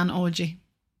Pac-Man orgy.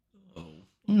 Oh.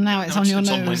 Now it's on your nose.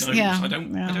 On my nose. Yeah. I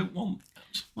don't want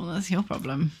that. Well, that's your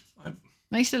problem. It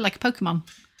makes it look like a Pokemon.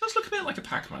 It does look a bit like a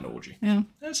Pac-Man orgy. Yeah.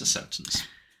 There's a sentence.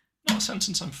 Not a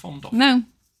sentence I'm fond of. No.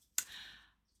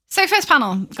 So first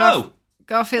panel.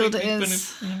 Garfield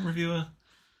is... Review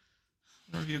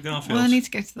Garfield. Well, I need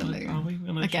to go to the loo. Are we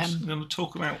going to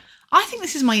talk about... I think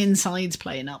this is my insides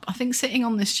playing up. I think sitting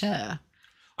on this chair...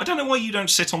 I don't know why you don't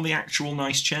sit on the actual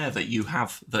nice chair that you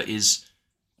have that is...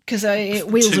 Because it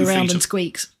wheels around and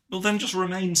squeaks. Well, then just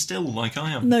remain still like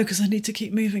I am. No, because I need to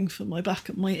keep moving for my back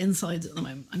and my insides at the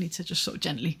moment. I need to just sort of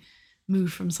gently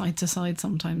move from side to side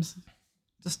sometimes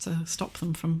just to stop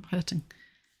them from hurting.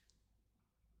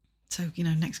 So,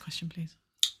 next question, please.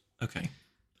 Okay.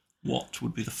 What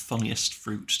would be the funniest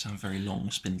fruit to have very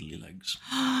long, spindly legs?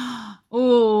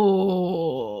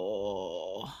 Oh,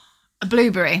 a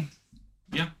blueberry.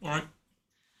 Yeah, all right.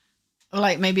 Or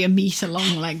like maybe a metre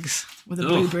long legs with a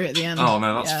blueberry at the end. Oh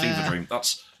no, that's fever dream.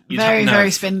 That's very,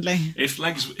 very spindly. If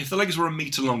the legs were a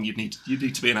metre long, you'd need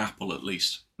to be an apple at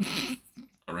least. I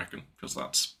reckon, because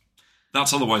that's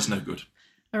otherwise no good.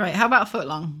 All right, how about a foot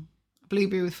long? A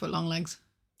blueberry with foot long legs.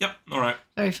 Yep, all right.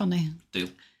 Very funny. Deal.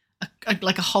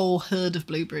 Like a whole herd of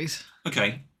blueberries.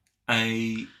 Okay,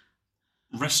 a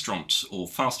restaurant or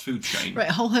fast food chain. Right,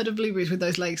 a whole herd of blueberries with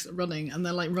those legs running, and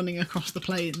they're like running across the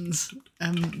plains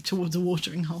towards a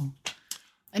watering hole.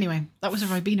 Anyway, that was a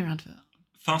Ribena advert.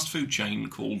 Fast food chain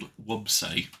called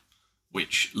Wubsay,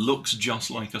 which looks just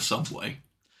like a Subway.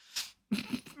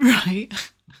 Right.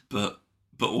 But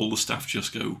all the staff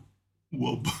just go,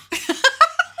 Wub.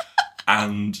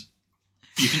 And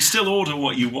you can still order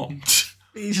what you want.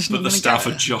 But the staff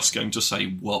are just going to say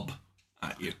 "wub"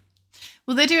 at you.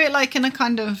 Well, they do it like in a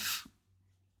kind of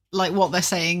like what they're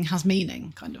saying has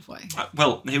meaning kind of way.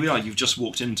 Well, here we are. You've just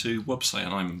walked into Wubsay,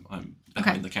 and I'm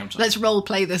behind the counter. Let's role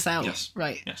play this out. Yes.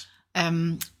 Right. Yes.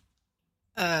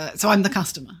 So I'm the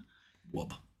customer.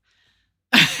 Wub.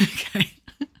 Okay.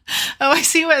 Oh, I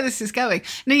see where this is going.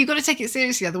 No, you've got to take it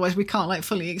seriously, otherwise we can't like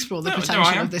fully explore the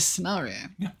potential of this scenario.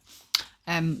 Yeah.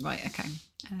 Right. Okay.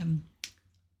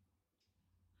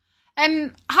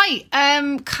 Hi.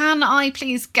 Can I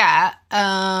please get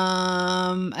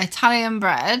Italian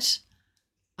bread?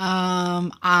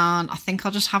 And I think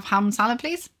I'll just have ham salad,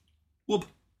 please. Wub.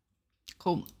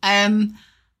 Cool. Have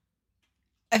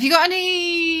you got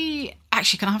any?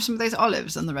 Actually, can I have some of those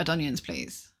olives and the red onions,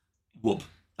 please? Wub.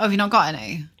 Oh, have you not got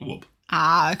any? Wub.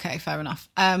 Ah, okay, fair enough.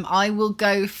 I will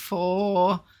go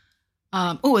for.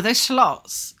 Are those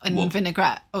shallots and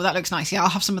vinaigrette? Oh, that looks nice. Yeah, I'll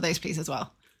have some of those, please, as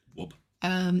well. Wub.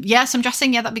 Yeah, some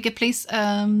dressing. Yeah, that'd be good, please.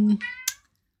 I'll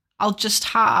just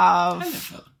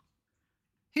have.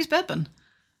 Who's bourbon?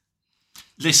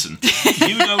 Listen,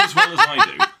 you know as well as I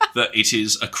do that it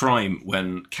is a crime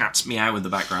when cats meow in the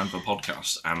background of a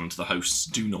podcast and the hosts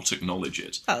do not acknowledge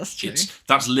it. That's true.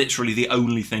 That's literally the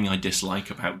only thing I dislike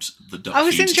about the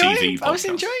Duckfeed TV podcast. I was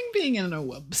enjoying being in a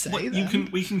website. Well,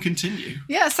 we can continue.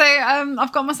 Yeah, so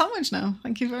I've got my sandwich now.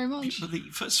 Thank you very much.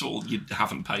 First of all, you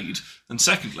haven't paid, and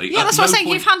secondly, yeah, that's what I'm saying.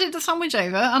 You've handed the sandwich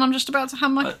over, and I'm just about to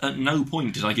hand my. At no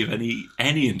point did I give any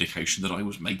indication that I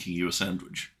was making you a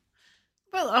sandwich.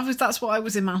 Well, that's what I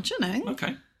was imagining.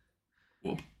 Okay.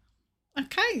 Whoop.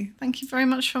 Okay, thank you very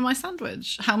much for my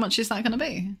sandwich. How much is that going to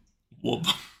be? Whoop.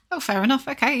 Oh, fair enough.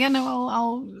 Okay, yeah,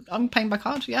 no, I'm paying by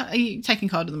card. Yeah, are you taking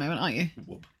card at the moment? Aren't you?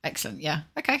 Whoop. Excellent. Yeah.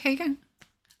 Okay, here you go.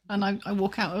 And I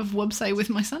walk out of Wubsay with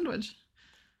my sandwich.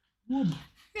 Whoop.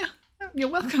 Yeah, you're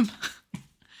welcome.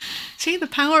 See the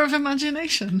power of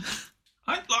imagination.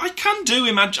 I can do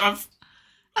imagine.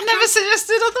 I never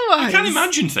suggested otherwise. I can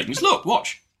imagine things. Look,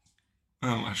 watch.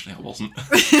 Oh, actually, I wasn't.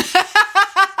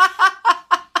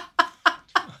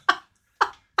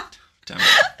 Damn it.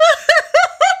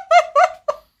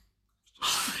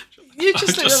 You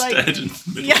just look like stared in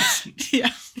the middle.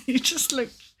 Yeah. You just look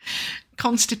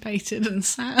constipated and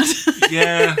sad.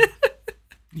 Yeah.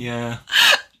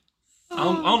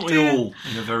 Aren't we all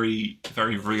in a very,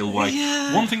 very real way?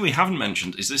 Yeah. One thing we haven't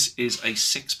mentioned is this is a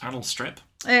 6-panel strip.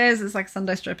 It is. It's like a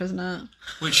Sunday strip, isn't it?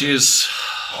 Which is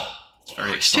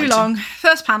very exciting. Too long.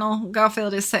 First panel,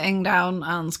 Garfield is sitting down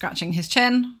and scratching his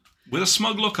chin. With a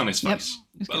smug look on his face.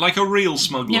 Like a real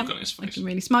smug look on his face. Looking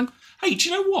really smug. Hey, do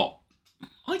you know what?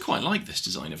 I quite like this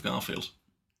design of Garfield.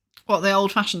 What, the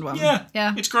old-fashioned one? Yeah.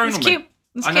 It's grown on cute. me.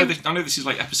 I know this is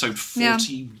like episode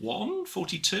 41,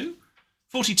 42?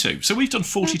 42. So we've done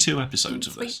 42 episodes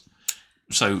of this.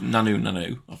 So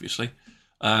Nanu, obviously.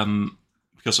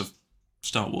 Because of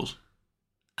Star Wars.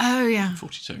 Oh, yeah.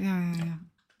 42. Yeah.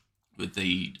 With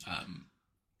the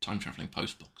time-travelling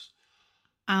post box.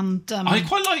 And I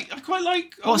quite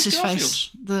like what's his Garfield. face?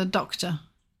 The Doctor,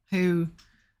 who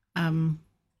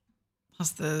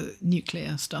has the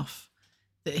nuclear stuff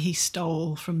that he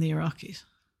stole from the Iraqis.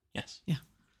 Yes. Yeah.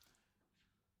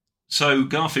 So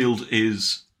Garfield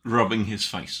is rubbing his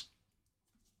face.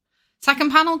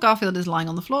 Second panel, Garfield is lying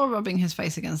on the floor, rubbing his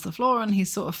face against the floor, and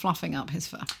he's sort of fluffing up his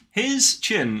fur. His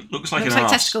chin looks like an like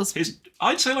arse. testicles.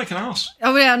 I'd say like an arse.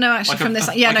 Oh yeah, no, actually, Like from this,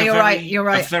 like you're right. You're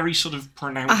right. A very sort of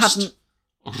pronounced I hadn't.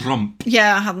 rump.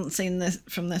 Yeah, I hadn't seen this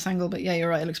from this angle, but yeah, you're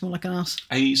right. It looks more like an arse.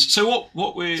 So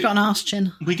what we're... He's got an arse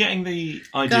chin. We're getting the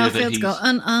idea Garfield's that he's... got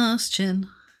an arse chin.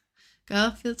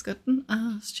 Garfield's got an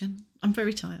arse chin. I'm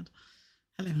very tired.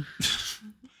 Hello.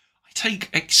 I take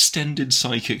extended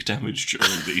psychic damage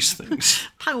during these things.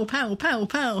 Pow, pow, pow,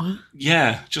 pow.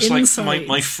 Yeah, just Insight. like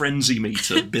my frenzy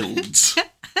meter builds.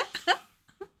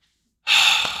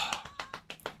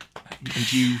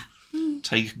 And you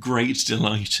take great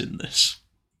delight in this.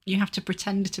 You have to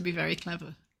pretend to be very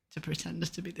clever to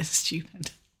pretend to be this stupid.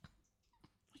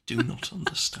 I do not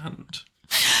understand.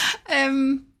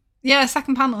 Yeah,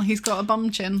 second panel, he's got a bum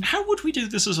chin. How would we do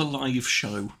this as a live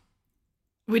show?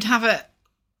 We'd have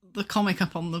the comic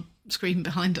up on the screen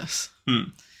behind us.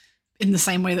 In the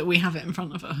same way that we have it in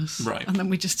front of us. Right. And then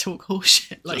we just talk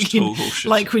horseshit.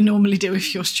 Like we normally do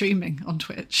if you're streaming on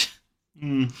Twitch.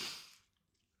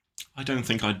 I don't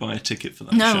think I'd buy a ticket for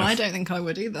that No, show. I don't think I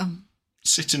would either.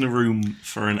 Sit in a room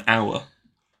for an hour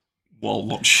while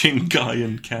watching Guy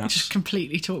and Cat Just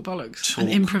completely talk bollocks. And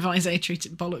improvisatory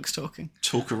bollocks talking.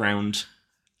 talk around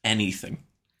anything,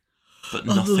 but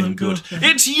Other nothing than good. Garfield.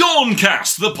 It's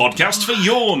Yawncast, the podcast for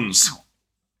yawns.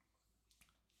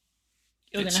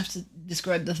 You're going to have to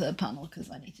describe the third panel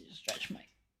because I need to just stretch my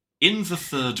In the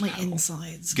third my panel,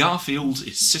 insides. Garfield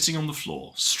is sitting on the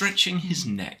floor, stretching his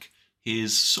neck.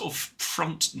 His sort of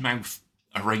front mouth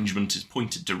arrangement is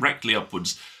pointed directly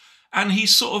upwards, and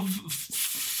he's sort of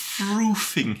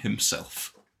froofing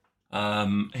himself.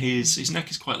 His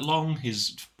neck is quite long.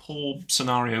 His paw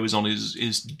scenario is on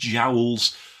his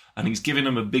jowls, and he's giving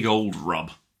him a big old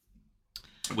rub.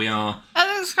 We are...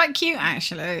 Oh, that's quite cute,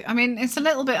 actually. I mean, it's a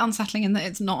little bit unsettling in that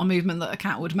it's not a movement that a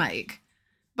cat would make.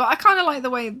 But I kind of like the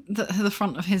way that the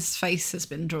front of his face has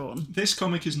been drawn. This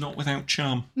comic is not without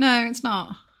charm. No, it's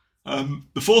not.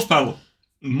 The fourth panel,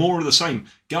 more of the same.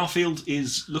 Garfield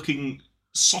is looking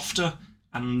softer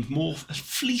and more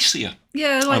fleecier.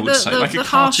 Yeah, like I would say, like a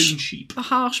cartoon sheep. The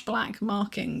harsh black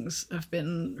markings have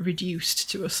been reduced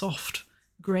to a soft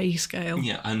grey scale.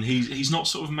 Yeah, and he's not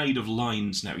sort of made of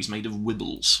lines now. He's made of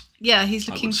wibbles. Yeah, he's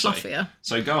I looking would say. fluffier.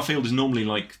 So Garfield is normally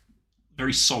like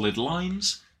very solid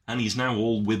lines, and he's now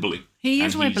all wibbly. He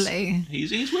is And wibbly.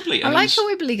 He's wibbly. I and like he's, a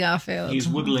wibbly Garfield. He's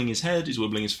wibbling his head. He's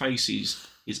wibbling his face.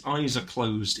 His eyes are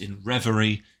closed in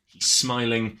reverie. He's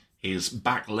smiling. His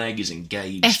back leg is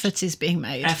engaged. Effort is being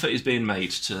made. Effort is being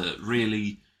made to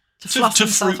really... To fluff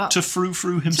himself up. To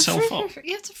frou-frou himself up.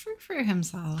 Yeah, to frou-frou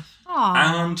himself. Aww.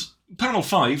 And panel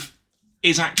 5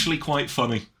 is actually quite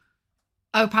funny.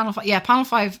 Oh, panel 5. Yeah, panel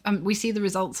 5, we see the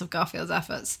results of Garfield's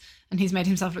efforts, and he's made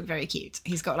himself look very cute.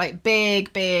 He's got, like,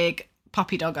 big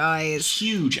puppy dog eyes.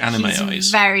 Huge anime eyes.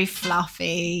 He's very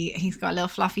fluffy. He's got a little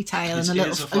fluffy tail and a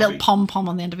little pom-pom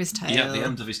on the end of his tail. Yeah, the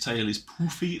end of his tail is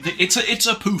poofy. It's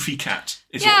a poofy cat.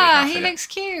 Yeah, he looks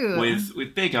cute.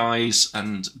 With big eyes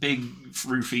and big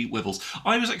froofy wibbles.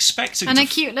 I was expecting a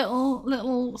cute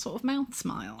little sort of mouth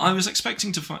smile. I was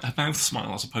expecting to find a mouth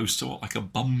smile as opposed to like a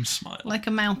bum smile. Like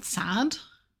a mouth sad?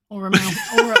 Or a mouth...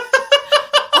 or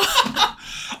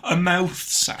a mouth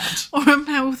sad. Or a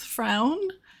mouth frown?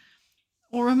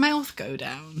 Or a mouth go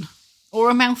down. Or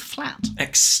a mouth flat.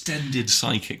 Extended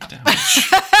psychic damage.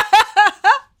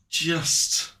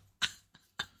 Just...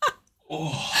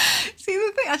 Oh. See,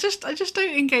 the thing, I just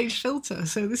don't engage filter,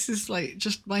 so this is like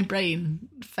just my brain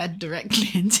fed directly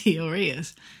into your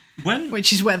ears.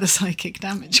 Which is where the psychic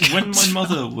damage comes When my from.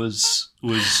 mother was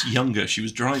younger, she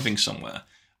was driving somewhere,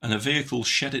 and a vehicle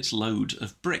shed its load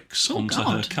of bricks onto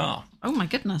her car. Oh my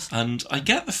goodness. And I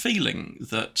get the feeling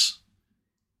that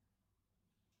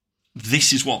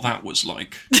this is what that was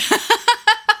like.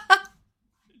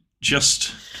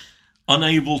 Just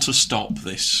unable to stop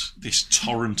this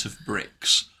torrent of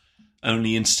bricks.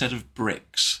 Only instead of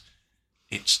bricks,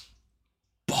 it's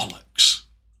bollocks.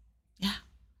 Yeah.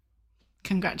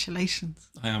 Congratulations.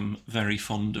 I am very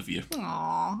fond of you.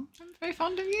 Aww, I'm very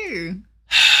fond of you.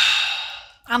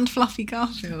 And Fluffy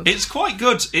Garfield. It's quite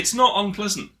good. It's not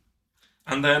unpleasant.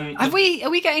 And then... Are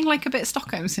we getting like a bit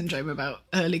Stockholm Syndrome about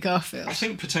early Garfield? I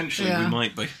think potentially we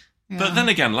might be. Yeah. But then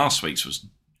again, last week's was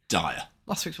dire.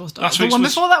 Last week's was dire. The one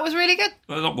before that was really good.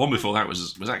 Well, the one before that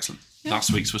was excellent. Yeah.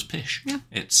 Last week's was pish. Yeah.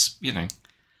 It's,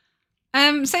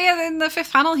 So yeah, in the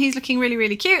 5th panel, he's looking really,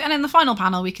 really cute. And in the final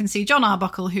panel, we can see John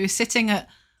Arbuckle, who is sitting at...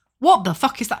 What the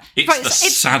fuck is that?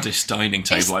 It's saddest dining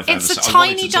table I've ever seen. It's a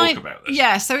tiny talk about this.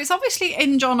 Yeah, so it's obviously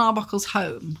in John Arbuckle's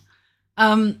home.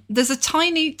 There's a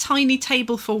tiny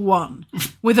table for one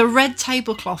with a red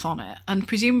tablecloth on it and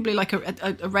presumably like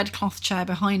a red cloth chair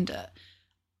behind it.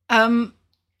 And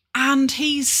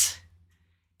is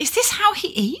this how he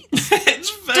eats? It's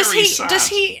very sad.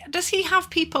 Does he have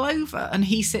people over and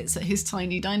he sits at his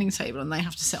tiny dining table and they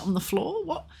have to sit on the floor?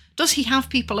 What? Does he have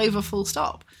people over full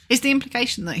stop? Is the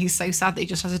implication that he's so sad that he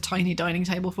just has a tiny dining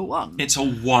table for one? It's a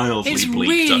wildly bleak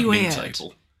really dining weird.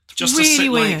 table. Just really to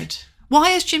sit weird. Why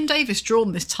has Jim Davis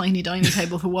drawn this tiny dining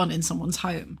table for one in someone's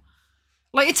home?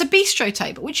 Like, it's a bistro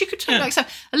table, which you could take like so.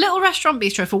 A little restaurant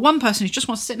bistro for one person who just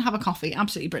wants to sit and have a coffee.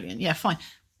 Absolutely brilliant. Yeah, fine.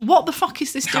 What the fuck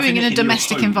is this doing in a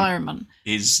domestic environment?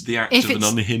 Is the act of an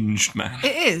unhinged man.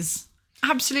 It is.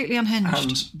 Absolutely unhinged.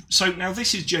 And so now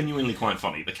this is genuinely quite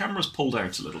funny. The camera's pulled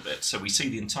out a little bit, so we see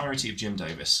the entirety of Jim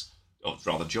Davis, or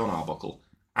rather John Arbuckle,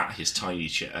 at his tiny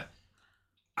chair.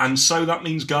 And so that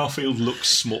means Garfield looks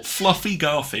small. Fluffy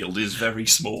Garfield is very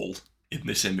small in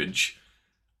this image.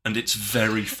 And it's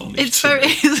very funny. It's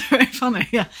very funny,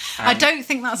 yeah. I don't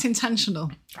think that's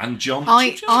intentional. And John...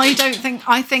 I don't think...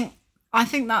 I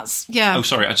think that's, yeah. Oh,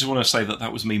 sorry, I just want to say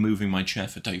that was me moving my chair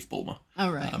for Dave Bulmer. Oh,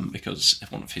 right. Because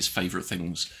one of his favourite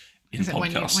things in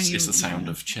podcasts is the sound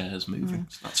of chairs moving.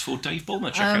 So that's for Dave Bulmer.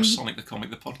 Check out Sonic the Comic,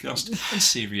 the podcast, and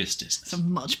Serious Business. It's a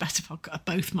much better podcast,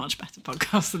 both much better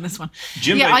podcasts than this one.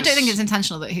 Jim Davis, I don't think it's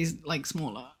intentional that he's, like,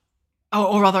 smaller.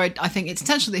 Or rather, I think it's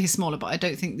intentional that he's smaller, but I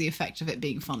don't think the effect of it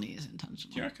being funny is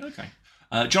intentional. Yeah,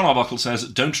 okay. John Arbuckle says,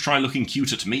 "Don't try looking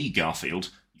cute at me, Garfield.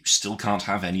 You still can't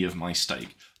have any of my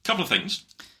steak." Couple of things.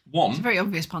 One, it's a very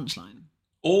obvious punchline.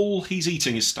 All he's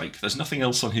eating is steak. There's nothing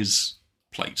else on his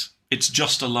plate. It's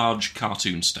just a large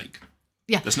cartoon steak.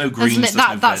 Yeah, there's no greens.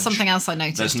 That's something else I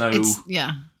noticed. There's no.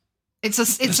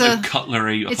 It's no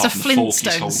cutlery. It's a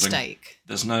Flintstone steak.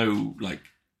 There's no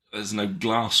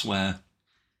glassware.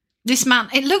 This man,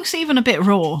 it looks even a bit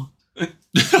raw.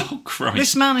 Oh Christ!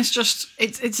 This man is just.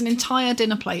 It's an entire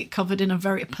dinner plate covered in a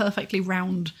very perfectly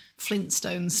round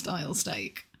Flintstone style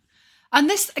steak. And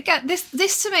this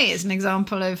to me is an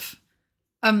example of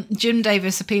Jim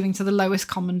Davis appealing to the lowest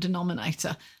common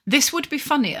denominator. This would be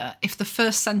funnier if the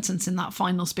first sentence in that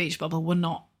final speech bubble were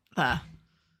not there.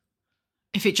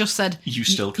 If it just said, you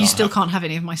still can't have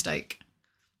any of my steak.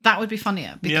 That would be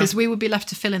funnier, because we would be left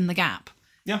to fill in the gap.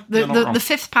 Yeah, the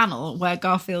 5th panel, where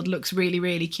Garfield looks really,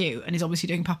 really cute and is obviously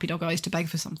doing puppy dog eyes to beg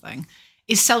for something,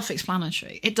 is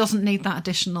self-explanatory. It doesn't need that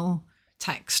additional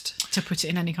text to put it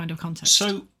in any kind of context.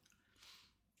 So...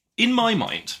 in my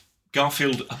mind,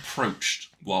 Garfield approached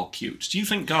while cute. Do you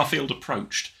think Garfield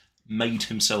approached, made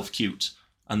himself cute,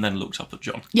 and then looked up at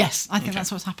John. Yes, I think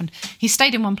that's what's happened. He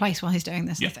stayed in one place while he's doing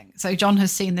this, I think. So John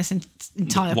has seen this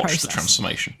entire process. Watched the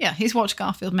transformation. Yeah, he's watched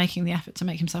Garfield making the effort to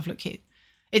make himself look cute.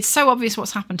 It's so obvious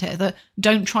what's happened here that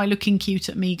don't try looking cute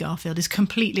at me, Garfield, is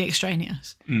completely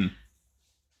extraneous.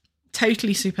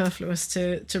 Totally superfluous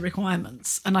to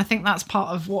requirements. And I think that's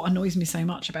part of what annoys me so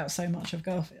much about so much of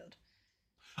Garfield.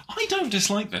 I don't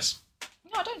dislike this.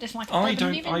 No, I don't dislike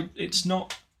it. It's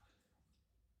not...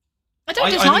 I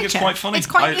don't dislike it. I think it's quite funny. It's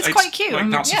quite cute. Like,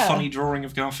 that's a funny drawing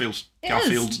of Garfield.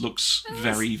 Garfield looks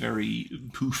very, is. very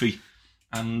poofy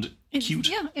and cute.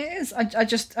 Yeah, it is.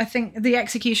 I think the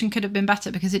execution could have been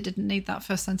better because it didn't need that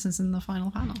first sentence in the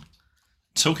final panel.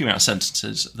 Talking about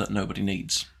sentences that nobody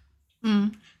needs,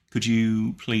 could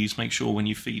you please make sure when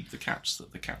you feed the cats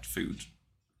that the cat food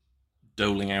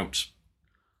doling out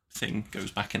thing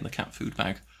goes back in the cat food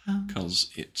bag?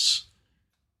 Because it's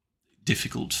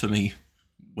difficult for me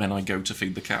when I go to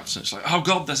feed the cats and it's like, oh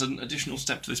God, there's an additional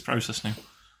step to this process now.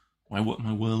 My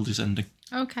world is ending.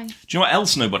 Okay. Do you know what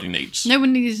else nobody needs? No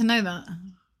one needed to know that.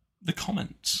 The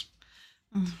comments.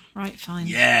 Right, fine.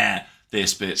 Yeah,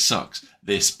 this bit sucks.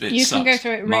 This bit sucks. You can go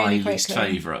through it really My quickly. least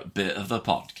favourite bit of the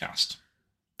podcast.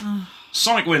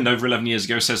 Sonic Wind over 11 years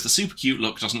ago says the super cute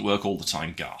look doesn't work all the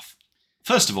time, Garth.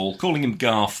 First of all, calling him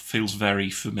Garth feels very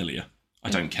familiar. I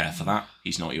don't care for that.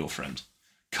 He's not your friend.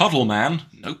 Cuddle Man?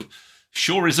 Nope.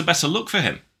 Sure is a better look for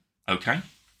him. Okay.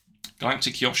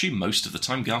 Galactic Yoshi, most of the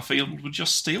time Garfield would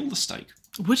just steal the steak.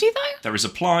 Would he, though? There is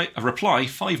a reply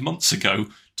 5 months ago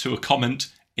to a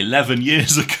comment 11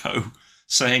 years ago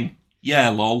saying, yeah,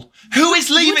 lol. Who is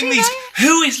leaving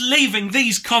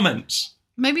these comments?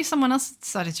 Maybe someone else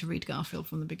decided to read Garfield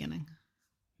from the beginning.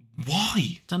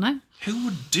 Why? Don't know. Who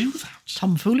would do that?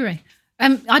 Tomfoolery.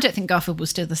 I don't think Garfield will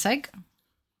steal the steak.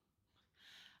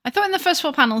 I thought in the first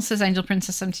 4 panels, says Angel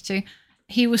Princess 72,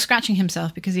 he was scratching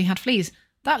himself because he had fleas.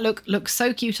 That look looks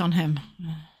so cute on him.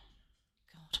 Oh,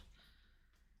 God.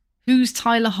 Who's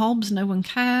Tyler Hobbs? No one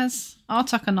cares.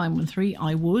 Artucker 913,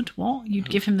 I would. What? You'd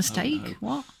give him the steak? No.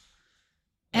 What?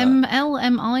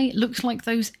 MLMI looks like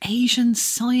those Asian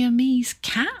Siamese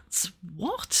cats.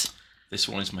 What? This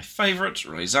one is my favourite.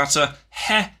 Raizata,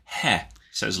 heh,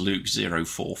 says Luke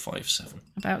 0457.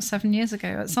 About 7 years ago.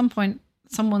 At some point,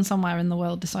 someone somewhere in the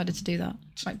world decided to do that.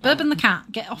 Right, Bourbon the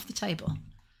cat, get off the table.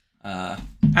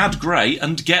 Add Grey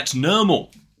and get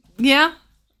Nermal. Yeah.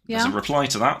 There's a reply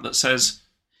to that says...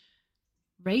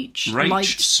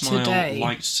 Rach smile today.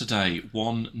 Liked today,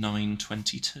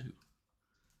 1922.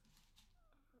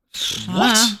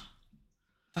 What?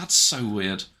 That's so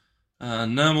weird.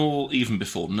 Nermal, even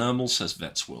before Nermal, says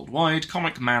Vets Worldwide.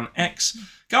 Comic Man X.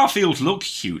 Garfield look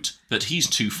cute, but he's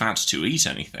too fat to eat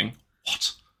anything.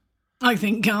 What? I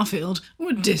think Garfield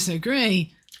would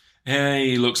disagree.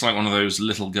 He looks like one of those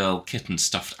little girl kitten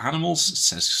stuffed animals,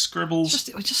 says Scribbles.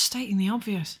 We're just stating the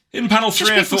obvious. In panel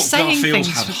 3, I thought Garfield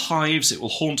had hives. It will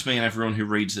haunt me and everyone who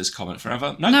reads this comment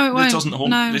forever. No, it won't. This doesn't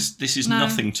haunt. No, this is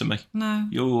nothing to me.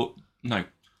 No. No.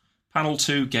 Panel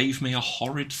 2 gave me a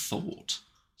horrid thought,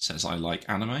 says I like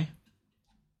anime.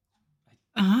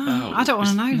 I don't want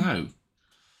to know.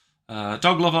 No.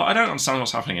 Dog Lover, I don't understand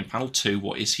what's happening in panel 2.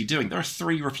 What is he doing? There are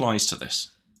 3 replies to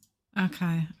this.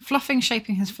 Okay. Fluffing,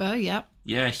 shaping his fur, yep.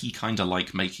 Yeah, he kind of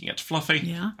like making it fluffy.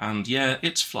 Yeah. And yeah,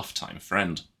 it's fluff time,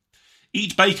 friend.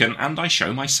 Eat bacon and I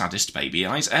show my saddest baby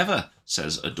eyes ever,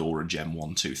 says Adora Gem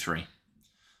 123.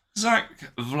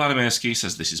 Zach Vladimirsky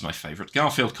says this is my favourite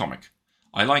Garfield comic.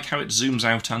 I like how it zooms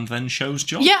out and then shows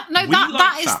John. Yeah, no,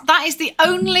 that is the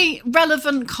only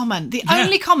relevant comment. The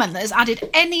only comment that has added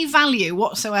any value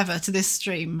whatsoever to this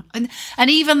stream. And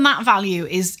even that value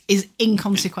is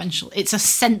inconsequential. It's a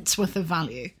cent's worth of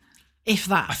value, if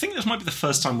that. I think this might be the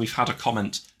first time we've had a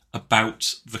comment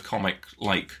about the comic,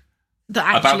 like,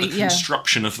 about the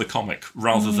construction of the comic,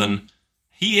 rather than,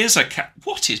 he is a cat.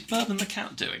 What is Bourbon the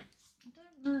cat doing? I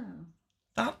don't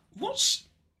know.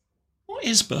 What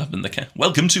is Bourbon the Cat?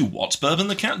 Welcome to What's Bourbon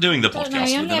the Cat Doing, the podcast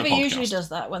He within a podcast. usually does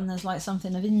that when there's like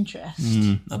something of interest.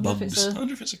 I wonder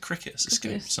if it's a cricket that's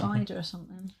escaped. A spider or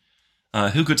something.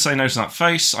 Who could say no to that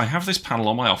face? I have this panel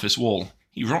on my office wall.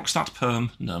 He rocks that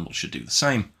perm. Nermal should do the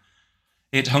same.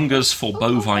 It hungers for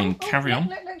bovine carry-on.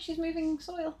 Look, she's moving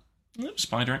soil.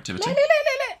 Spider activity. Look.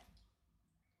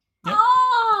 Yep.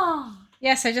 Oh!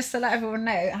 Yeah, so just to let everyone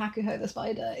know, Hakuho the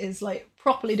spider is like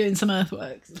properly doing some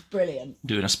earthworks. It's brilliant.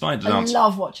 Doing a spider dance. I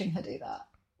love watching her do that.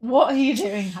 What are you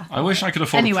doing, Hakuho? I wish I could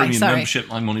afford a premium membership.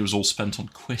 My money was all spent on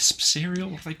Quisp cereal.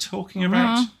 What are they talking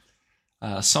about?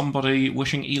 Somebody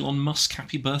wishing Elon Musk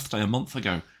happy birthday a month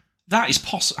ago. That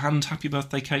is and happy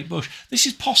birthday, Kate Bush. This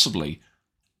is possibly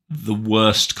the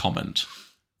worst comment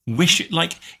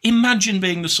Imagine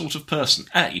being the sort of person,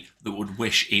 A, that would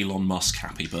wish Elon Musk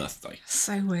happy birthday.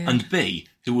 So weird. And B,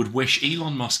 who would wish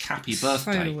Elon Musk happy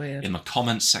birthday so weird. in the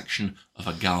comments section of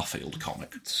a Garfield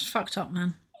comic. It's fucked up,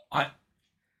 man.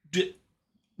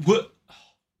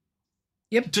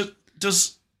 Yep.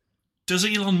 Does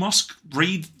Elon Musk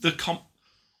read the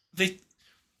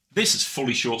This has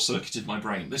fully short-circuited my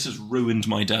brain. This has ruined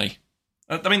my day.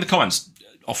 I mean, the comments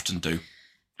often do.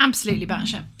 Absolutely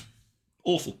batshit.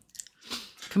 Awful.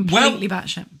 Completely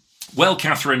batshit. Well,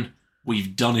 Catherine,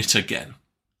 we've done it again.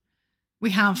 We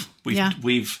have.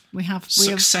 We've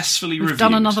successfully reviewed. We've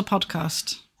done another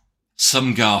podcast.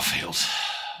 Some Garfield.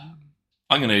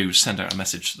 I'm going to send out a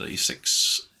message to the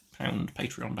 £6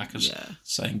 Patreon backers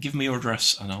saying, give me your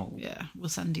address and I'll... Yeah, we'll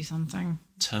send you something.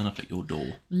 Turn up at your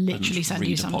door. Literally send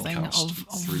you something of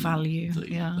value. The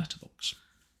letterbox.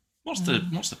 What's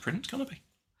the print going to be?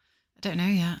 I don't know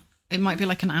yet. It might be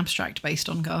like an abstract based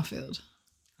on Garfield.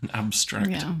 An abstract?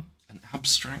 Yeah. An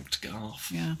abstract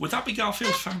Garf. Yeah. Would that be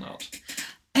Garfield fan art?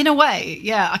 In a way,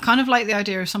 yeah. I kind of like the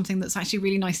idea of something that's actually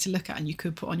really nice to look at and you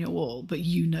could put on your wall, but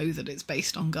you know that it's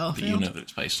based on Garfield. But you know that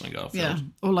it's based on Garfield. Yeah.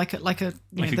 Or like a the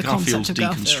Garfield concept of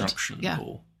deconstruction.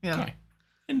 Garfield. Yeah. Okay.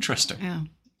 Interesting. Yeah.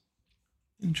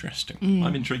 Interesting.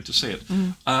 I'm intrigued to see it.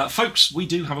 Folks, we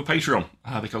do have a Patreon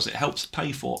because it helps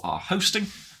pay for our hosting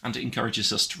and it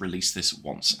encourages us to release this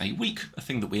once a week, a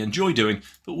thing that we enjoy doing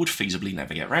but would feasibly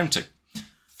never get round to.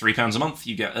 £3 a month,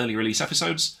 you get early release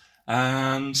episodes,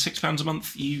 and £6 a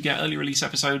month, you get early release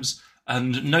episodes,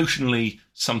 and notionally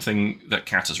something that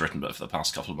Kat has written, but for the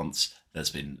past couple of months there's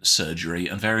been surgery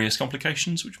and various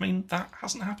complications, which mean that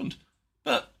hasn't happened.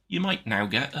 But you might now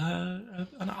get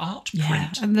an art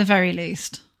print. At the very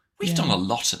least. We've done a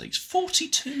lot of these.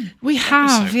 42 We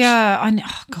have, yeah. I know.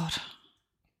 Oh, God.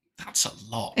 That's a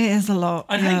lot. It is a lot.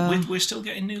 And hey, we're still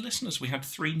getting new listeners. We had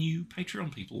 3 new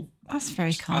Patreon people. That's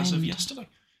very kind. As of yesterday.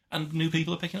 And new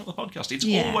people are picking up the podcast. It's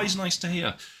always nice to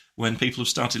hear when people have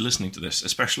started listening to this,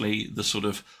 especially the sort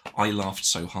of, I laughed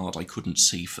so hard I couldn't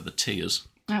see for the tears.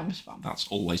 That was fun. That's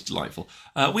always delightful.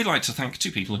 We'd like to thank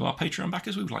 2 people who are Patreon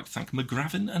backers. We would like to thank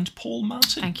McGravin and Paul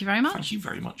Martin. Thank you very much. Thank you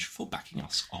very much for backing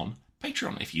us on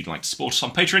Patreon. If you'd like to support us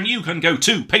on Patreon, you can go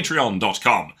to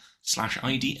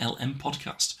patreon.com/IDLM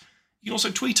podcast. You can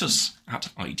also tweet us at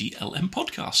IDLM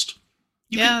podcast.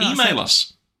 You can email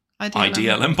us,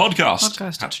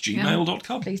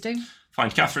 idlmpodcast@gmail.com. Please do.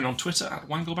 Find Catherine on Twitter at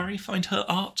Wangleberry. Find her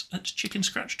art at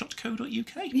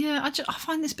chickenscratch.co.uk. Yeah, I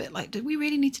find this bit like, do we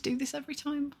really need to do this every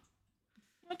time?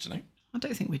 I don't know. I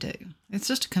don't think we do. It's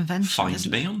just a convention. Find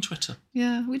me on Twitter.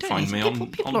 Yeah, we don't. Find me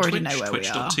people on already Twitch, know where we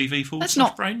are.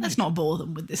 twitch.tv/brain. Let's not bore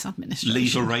them with this administration.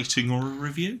 Leave a rating or a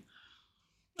review.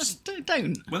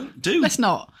 Don't. Well, do. Let's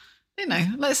not.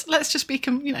 Let's just be.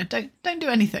 Don't do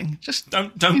anything. Just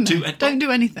don't do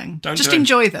anything. Just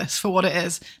enjoy this for what it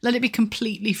is. Let it be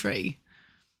completely free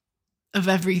of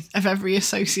every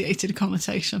associated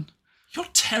connotation. You're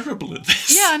terrible at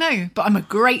this. Yeah, I know, but I'm a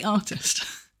great artist.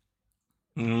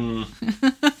 Well,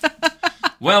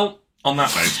 on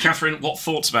that note, Catherine, what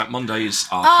thoughts about Mondays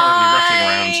are currently rattling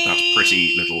around that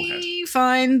pretty little head? I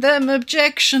find them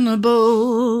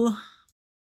objectionable.